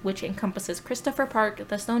Monument, which encompasses Christopher Park,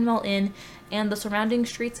 the Stonewall Inn, and the surrounding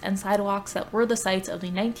streets and sidewalks that were the sites of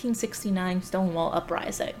the 1969 Stonewall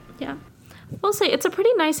Uprising. Yeah. We'll say it's a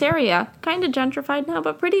pretty nice area. Kind of gentrified now,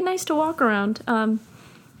 but pretty nice to walk around.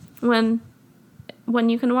 When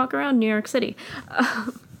you can walk around New York City,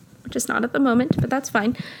 which is not at the moment, but that's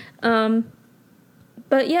fine.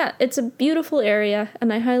 But yeah, it's a beautiful area,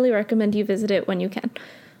 and I highly recommend you visit it when you can.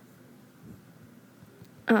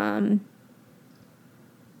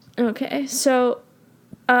 Okay, so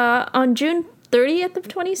on June 30th of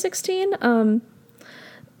 2016,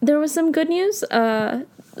 there was some good news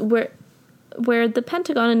where the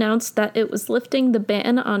Pentagon announced that it was lifting the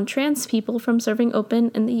ban on trans people from serving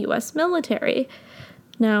open in the U.S. military.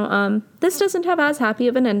 Now, this doesn't have as happy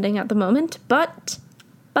of an ending at the moment, but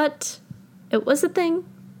it was a thing.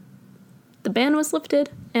 The ban was lifted,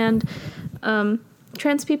 and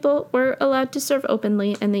trans people were allowed to serve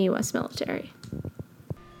openly in the U.S. military.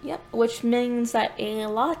 Yep, which means that a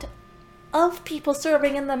lot of people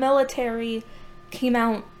serving in the military came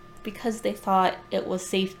out because they thought it was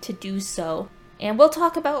safe to do so. And we'll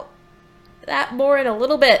talk about that more in a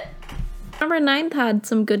little bit. November 9th had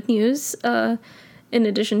some good news, in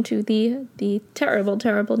addition to the terrible,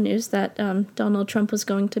 terrible news that Donald Trump was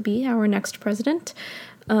going to be our next president.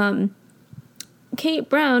 Kate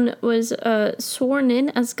Brown was sworn in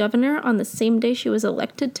as governor on the same day she was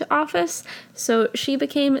elected to office, so she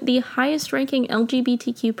became the highest-ranking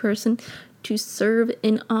LGBTQ person to serve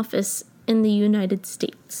in office in the United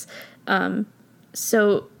States.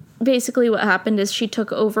 So basically what happened is she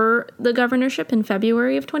took over the governorship in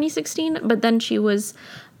February of 2016, but then she was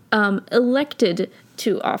elected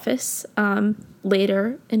to office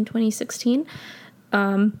later in 2016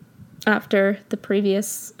 after the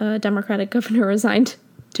previous Democratic governor resigned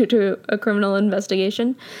due to a criminal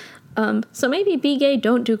investigation. So maybe be gay,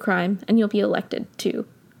 don't do crime, and you'll be elected to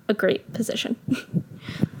a great position.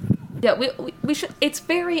 Yeah, we should. It's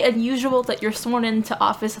very unusual that you're sworn into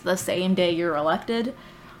office the same day you're elected.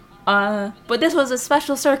 But this was a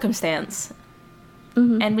special circumstance.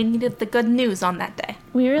 Mm-hmm. And we needed the good news on that day.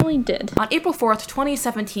 We really did. On April 4th,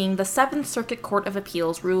 2017, the 7th Circuit Court of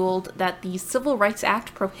Appeals ruled that the Civil Rights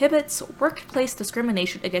Act prohibits workplace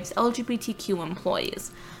discrimination against LGBTQ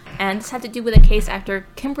employees. And this had to do with a case after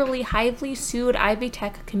Kimberly Hively sued Ivy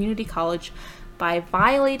Tech Community College by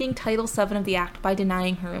violating Title VII of the Act by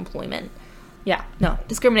denying her employment. Yeah, no,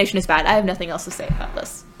 discrimination is bad. I have nothing else to say about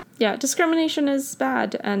this. Yeah, discrimination is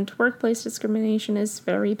bad, and workplace discrimination is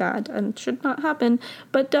very bad, and should not happen,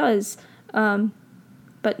 but does.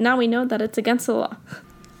 But now we know that it's against the law.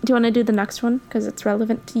 Do you want to do the next one? Because it's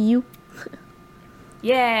relevant to you.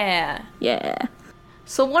 Yeah. Yeah.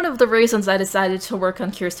 So one of the reasons I decided to work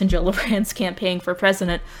on Kirsten Gillibrand's campaign for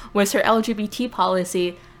president was her LGBT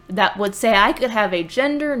policy that would say I could have a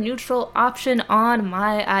gender-neutral option on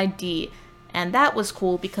my ID. And that was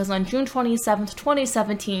cool because on June 27th,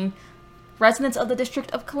 2017, residents of the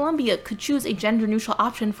District of Columbia could choose a gender-neutral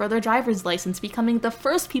option for their driver's license, becoming the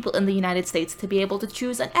first people in the United States to be able to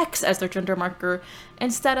choose an X as their gender marker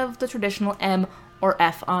instead of the traditional M or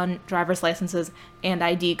F on driver's licenses and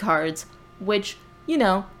ID cards, which, you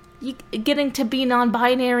know, getting to be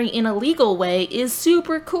non-binary in a legal way is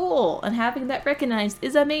super cool, and having that recognized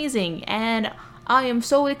is amazing, and I am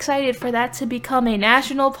so excited for that to become a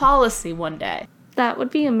national policy one day. That would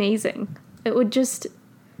be amazing. It would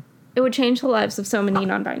change the lives of so many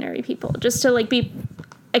non-binary people. Just to, be,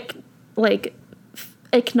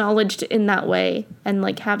 acknowledged in that way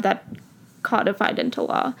and, have that codified into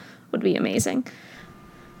law would be amazing.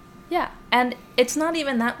 Yeah, and it's not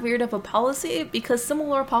even that weird of a policy because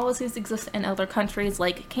similar policies exist in other countries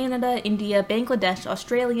like Canada, India, Bangladesh,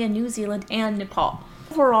 Australia, New Zealand, and Nepal.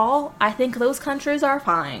 Overall, I think those countries are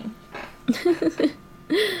fine.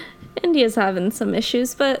 India's having some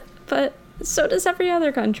issues, but so does every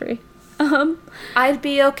other country. I'd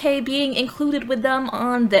be okay being included with them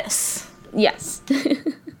on this. Yes.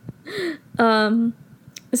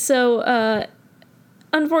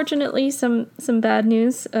 Unfortunately, some bad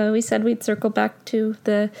news. We said we'd circle back to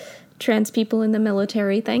the trans people in the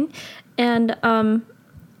military thing. And,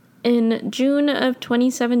 in June of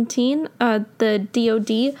 2017, the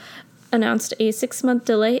DoD announced a 6-month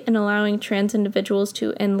delay in allowing trans individuals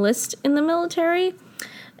to enlist in the military.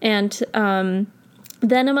 And then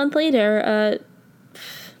a month later,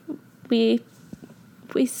 we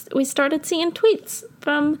started seeing tweets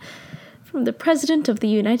from the President of the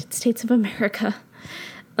United States of America.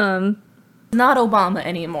 Not Obama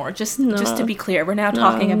anymore. Just to be clear, we're now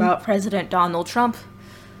talking about President Donald Trump,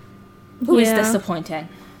 who is disappointing.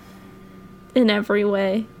 In every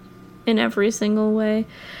way. In every single way.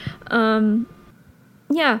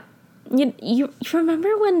 Yeah. You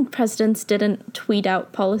remember when presidents didn't tweet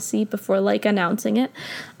out policy before, announcing it?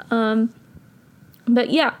 But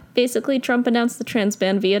yeah, basically Trump announced the trans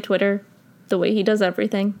ban via Twitter, the way he does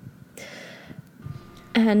everything.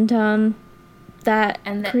 And, that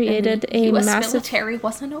created a US massive... military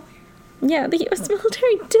wasn't aware? Yeah, the U.S.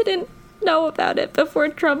 military didn't know about it before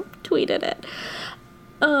Trump tweeted it.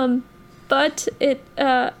 But it,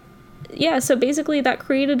 so basically that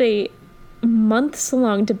created a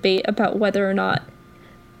months-long debate about whether or not,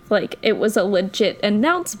 it was a legit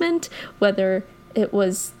announcement, whether it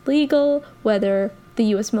was legal, whether the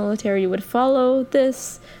U.S. military would follow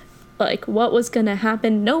this, what was gonna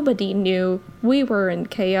happen. Nobody knew. We were in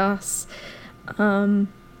chaos. But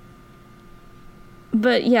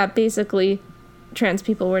yeah, basically, trans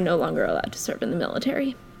people were no longer allowed to serve in the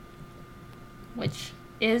military. Which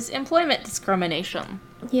is employment discrimination.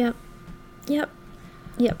 Yep.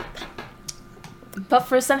 But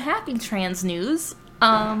for some happy trans news,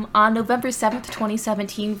 on November 7th,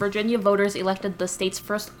 2017, Virginia voters elected the state's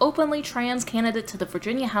first openly trans candidate to the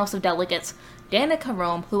Virginia House of Delegates, Danica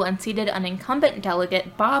Roem, who unseated an incumbent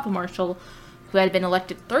delegate, Bob Marshall, who had been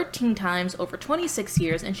elected 13 times over 26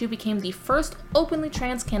 years, and she became the first openly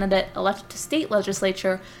trans candidate elected to state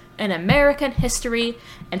legislature in American history,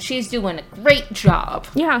 and she's doing a great job.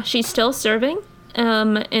 Yeah, she's still serving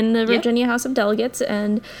in the Virginia House of Delegates,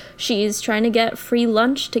 and she's trying to get free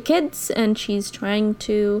lunch to kids, and she's trying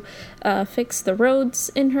to fix the roads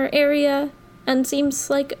in her area, and seems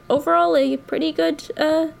like overall a pretty good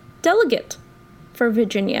delegate for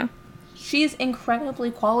Virginia. She's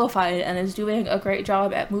incredibly qualified and is doing a great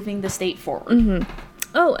job at moving the state forward. Mm-hmm.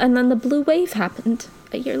 Oh, and then the blue wave happened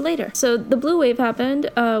a year later. So the blue wave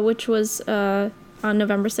happened, which was on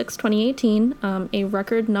November 6, 2018. A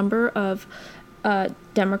record number of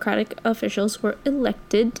Democratic officials were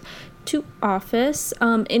elected to office,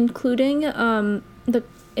 including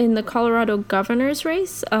in the Colorado governor's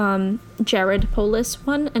race, Jared Polis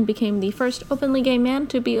won and became the first openly gay man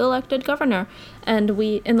to be elected governor. And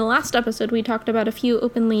in the last episode, we talked about a few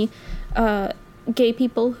openly gay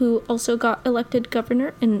people who also got elected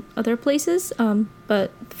governor in other places,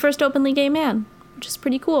 but first openly gay man, which is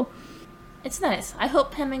pretty cool. It's nice. I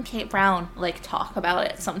hope him and Kate Brown, talk about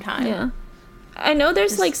it sometime. Yeah. I know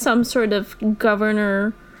there's, some sort of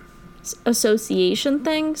governor association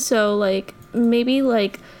thing, so, maybe,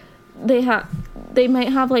 they might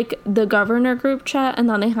have, the governor group chat, and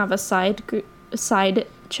then they have a side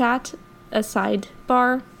chat, a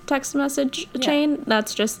sidebar text message chain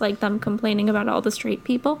that's just, them complaining about all the straight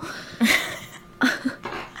people. That'd be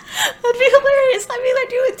hilarious. I mean, I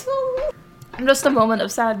do it too. Just a moment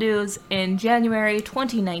of sad news. In January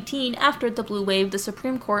 2019, after the blue wave, the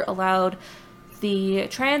Supreme Court allowed the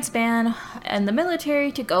trans ban and the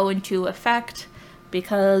military to go into effect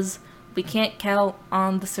because we can't count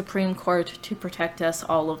on the Supreme Court to protect us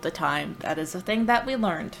all of the time. That is a thing that we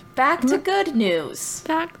learned. Back to good news.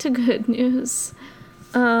 Back to good news.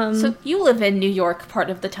 So you live in New York part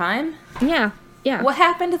of the time. Yeah. What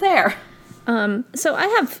happened there? So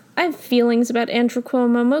I have feelings about Andrew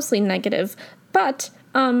Cuomo, mostly negative, but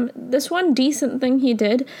this one decent thing he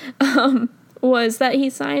did was that he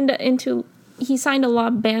signed a law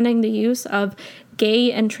banning the use of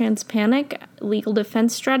gay and transpanic legal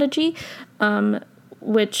defense strategy,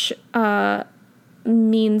 which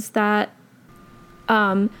means that...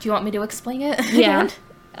 Do you want me to explain it? Yeah.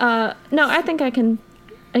 No, I think I can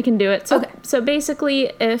do it. So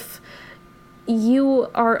basically, if you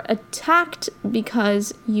are attacked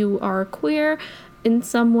because you are queer in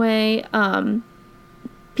some way,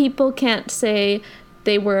 people can't say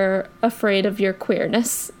they were afraid of your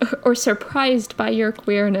queerness or surprised by your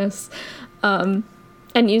queerness, and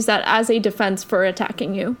use that as a defense for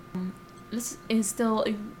attacking you. This is still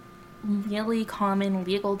a really common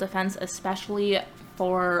legal defense, especially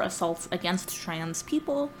for assaults against trans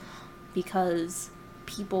people, because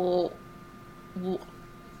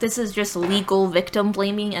this is just legal victim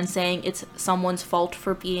blaming and saying it's someone's fault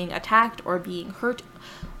for being attacked or being hurt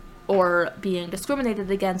or being discriminated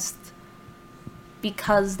against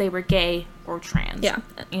because they were gay or trans. Yeah.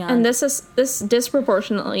 And this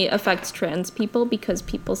disproportionately affects trans people because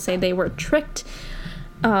people say they were tricked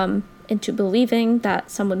into believing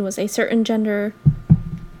that someone was a certain gender.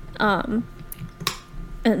 And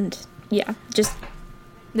yeah, just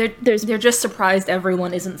they're just surprised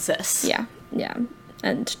everyone isn't cis. Yeah.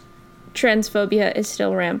 And transphobia is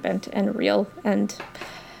still rampant and real and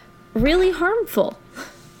really harmful.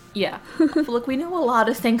 Yeah. Look, we know a lot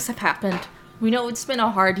of things have happened. We know it's been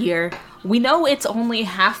a hard year. We know it's only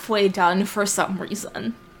halfway done for some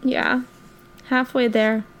reason. Yeah. Halfway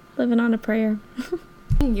there. Living on a prayer.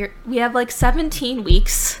 We have 17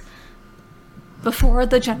 weeks before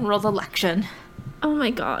the general election. Oh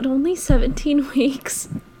my god, only 17 weeks.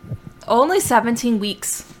 Only 17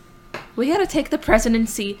 weeks. We gotta take the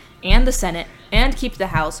presidency and the Senate and keep the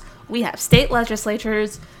House. We have state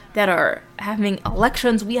legislatures that are having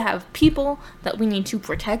elections. We have people that we need to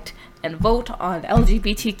protect and vote on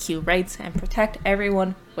LGBTQ rights and protect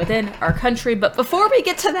everyone within our country. But before we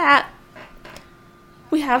get to that,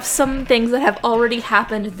 we have some things that have already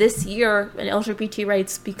happened this year in LGBT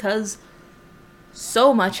rights because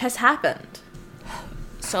so much has happened.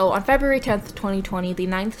 So on February 10th, 2020, the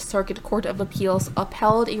Ninth Circuit Court of Appeals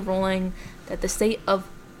upheld a ruling that the state of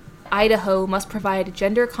Idaho must provide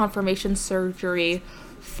gender confirmation surgery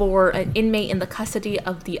for an inmate in the custody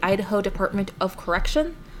of the Idaho Department of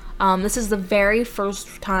Correction. This is the very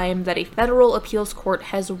first time that a federal appeals court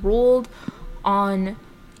has ruled on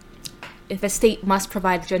if a state must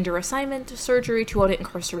provide gender assignment surgery to an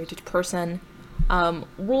incarcerated person,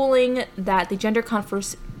 ruling that the gender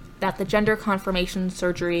confirmation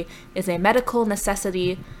surgery is a medical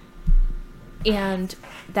necessity and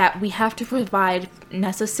that we have to provide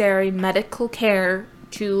necessary medical care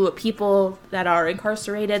to people that are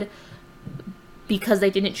incarcerated because they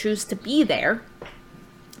didn't choose to be there,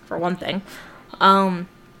 for one thing.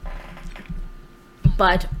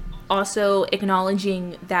 But also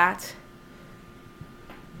acknowledging that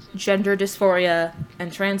gender dysphoria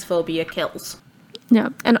and transphobia kills. Yeah,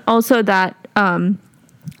 and also that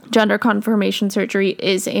gender confirmation surgery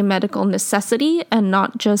is a medical necessity and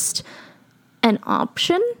not just an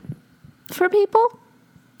option for people.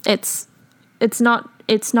 It's not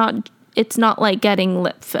like getting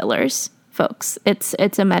lip fillers, folks.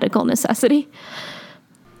 It's a medical necessity.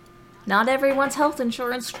 Not everyone's health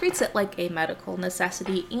insurance treats it like a medical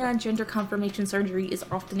necessity, and gender confirmation surgery is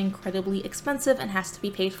often incredibly expensive and has to be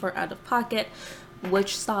paid for out of pocket,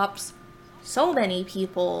 which stops so many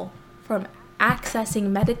people from accessing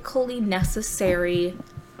medically necessary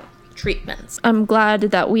treatments. I'm glad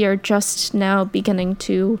that we are just now beginning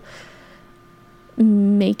to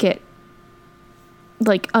make it,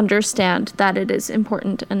 like, understand that it is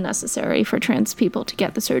important and necessary for trans people to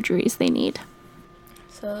get the surgeries they need.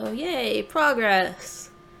 So, yay, progress.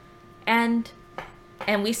 And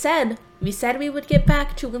we said we would get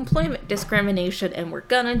back to employment discrimination, and we're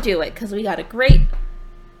gonna do it, because we got a great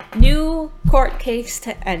new court case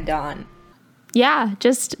to end on. Yeah,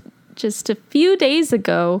 just a few days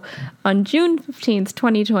ago, on June 15th,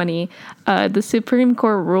 2020, the Supreme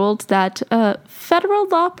Court ruled that federal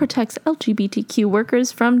law protects LGBTQ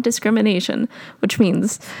workers from discrimination, which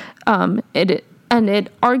means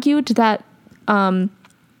it argued that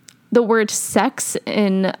the word sex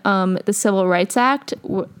in the Civil Rights Act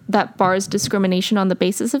that bars discrimination on the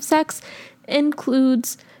basis of sex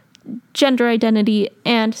includes gender identity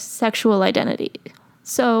and sexual identity.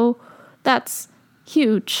 So that's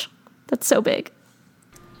huge. That's so big.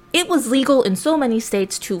 It was legal in so many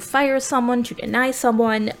states to fire someone, to deny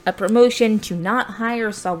someone a promotion, to not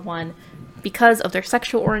hire someone because of their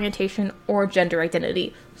sexual orientation or gender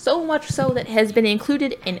identity. So much so that it has been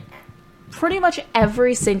included in pretty much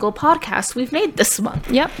every single podcast we've made this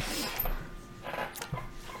month. Yep.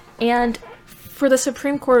 And for the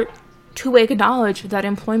Supreme Court to acknowledge that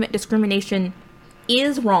employment discrimination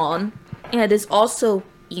is wrong and is also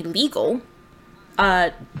illegal,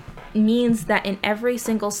 means that in every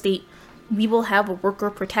single state we will have a worker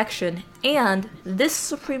protection, and this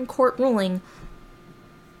Supreme Court ruling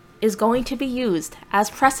is going to be used as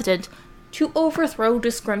precedent to overthrow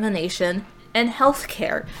discrimination in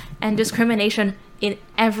healthcare and discrimination in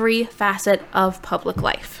every facet of public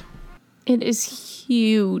life. It is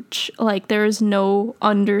huge. Like, there is no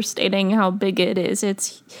understating how big it is.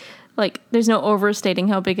 It's like, there's no overstating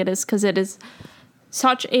how big it is, because it is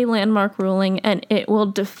such a landmark ruling, and it will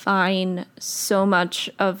define so much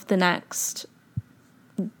of the next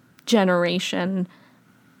generation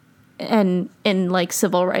and in like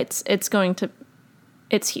civil rights. It's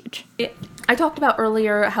huge. I talked about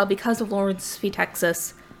earlier how because of Lawrence v.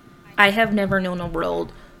 Texas, I have never known a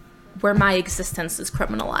world where my existence is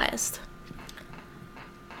criminalized.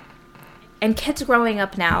 And kids growing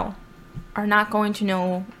up now are not going to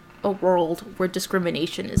know a world where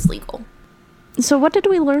discrimination is legal. So what did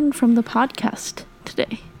we learn from the podcast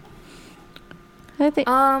today? I think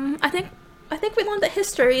we learned that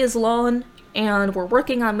history is long, and we're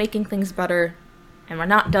working on making things better, and we're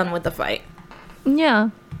not done with the fight.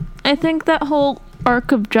 Yeah. I think that whole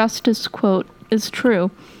arc of justice quote is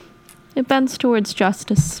true. It bends towards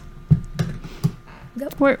justice.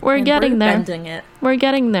 Yep. We're getting there. Bending it. We're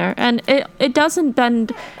getting there. And it doesn't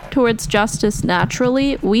bend towards justice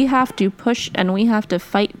naturally. We have to push and we have to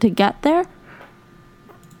fight to get there.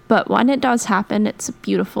 But when it does happen, it's a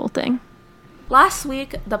beautiful thing. Last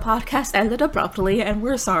week, the podcast ended abruptly, and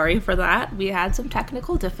we're sorry for that. We had some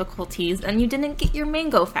technical difficulties, and you didn't get your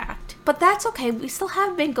mango fact. But that's okay, we still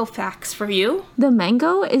have mango facts for you. The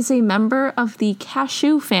mango is a member of the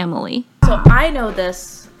cashew family. So I know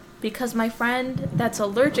this because my friend that's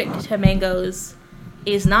allergic to mangoes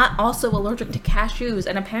is not also allergic to cashews,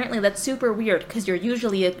 and apparently that's super weird, because you're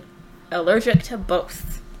usually allergic to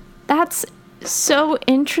both. That's so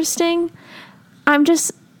interesting.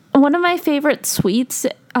 One of my favorite sweets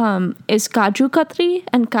is kaju katri,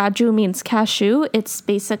 and kaju means cashew. It's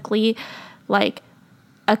basically like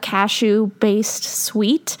a cashew-based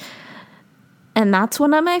sweet, and that's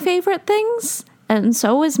one of my favorite things, and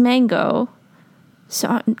so is mango.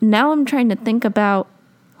 So now I'm trying to think about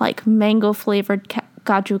like mango-flavored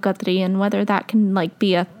kaju katri and whether that can like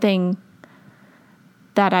be a thing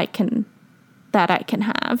that I can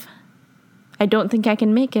have. I don't think I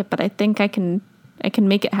can make it, but I think I can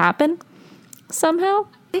make it happen somehow.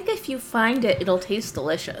 I think if you find it, it'll taste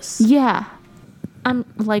delicious. Yeah. I'm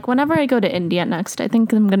like, whenever I go to India next, I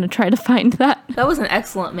think I'm going to try to find that. That was an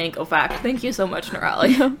excellent mango fact. Thank you so much,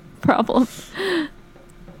 Nirali. No problem.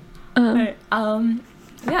 Yeah,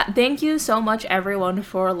 thank you so much, everyone,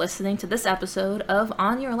 for listening to this episode of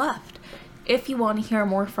On Your Left. If you want to hear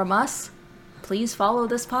more from us, please follow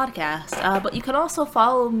this podcast. But you can also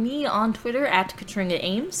follow me on Twitter at Katrina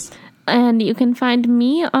Eames. And you can find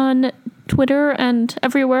me on Twitter and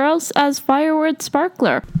everywhere else as Fireword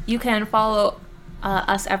Sparkler. You can follow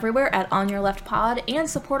us everywhere at On Your Left Pod and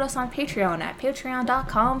support us on Patreon at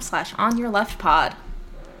patreon.com/onyourleftpod.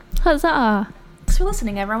 Huzzah! Thanks for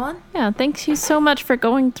listening, everyone. Yeah, thank you so much for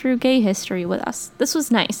going through gay history with us. This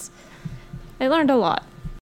was nice. I learned a lot.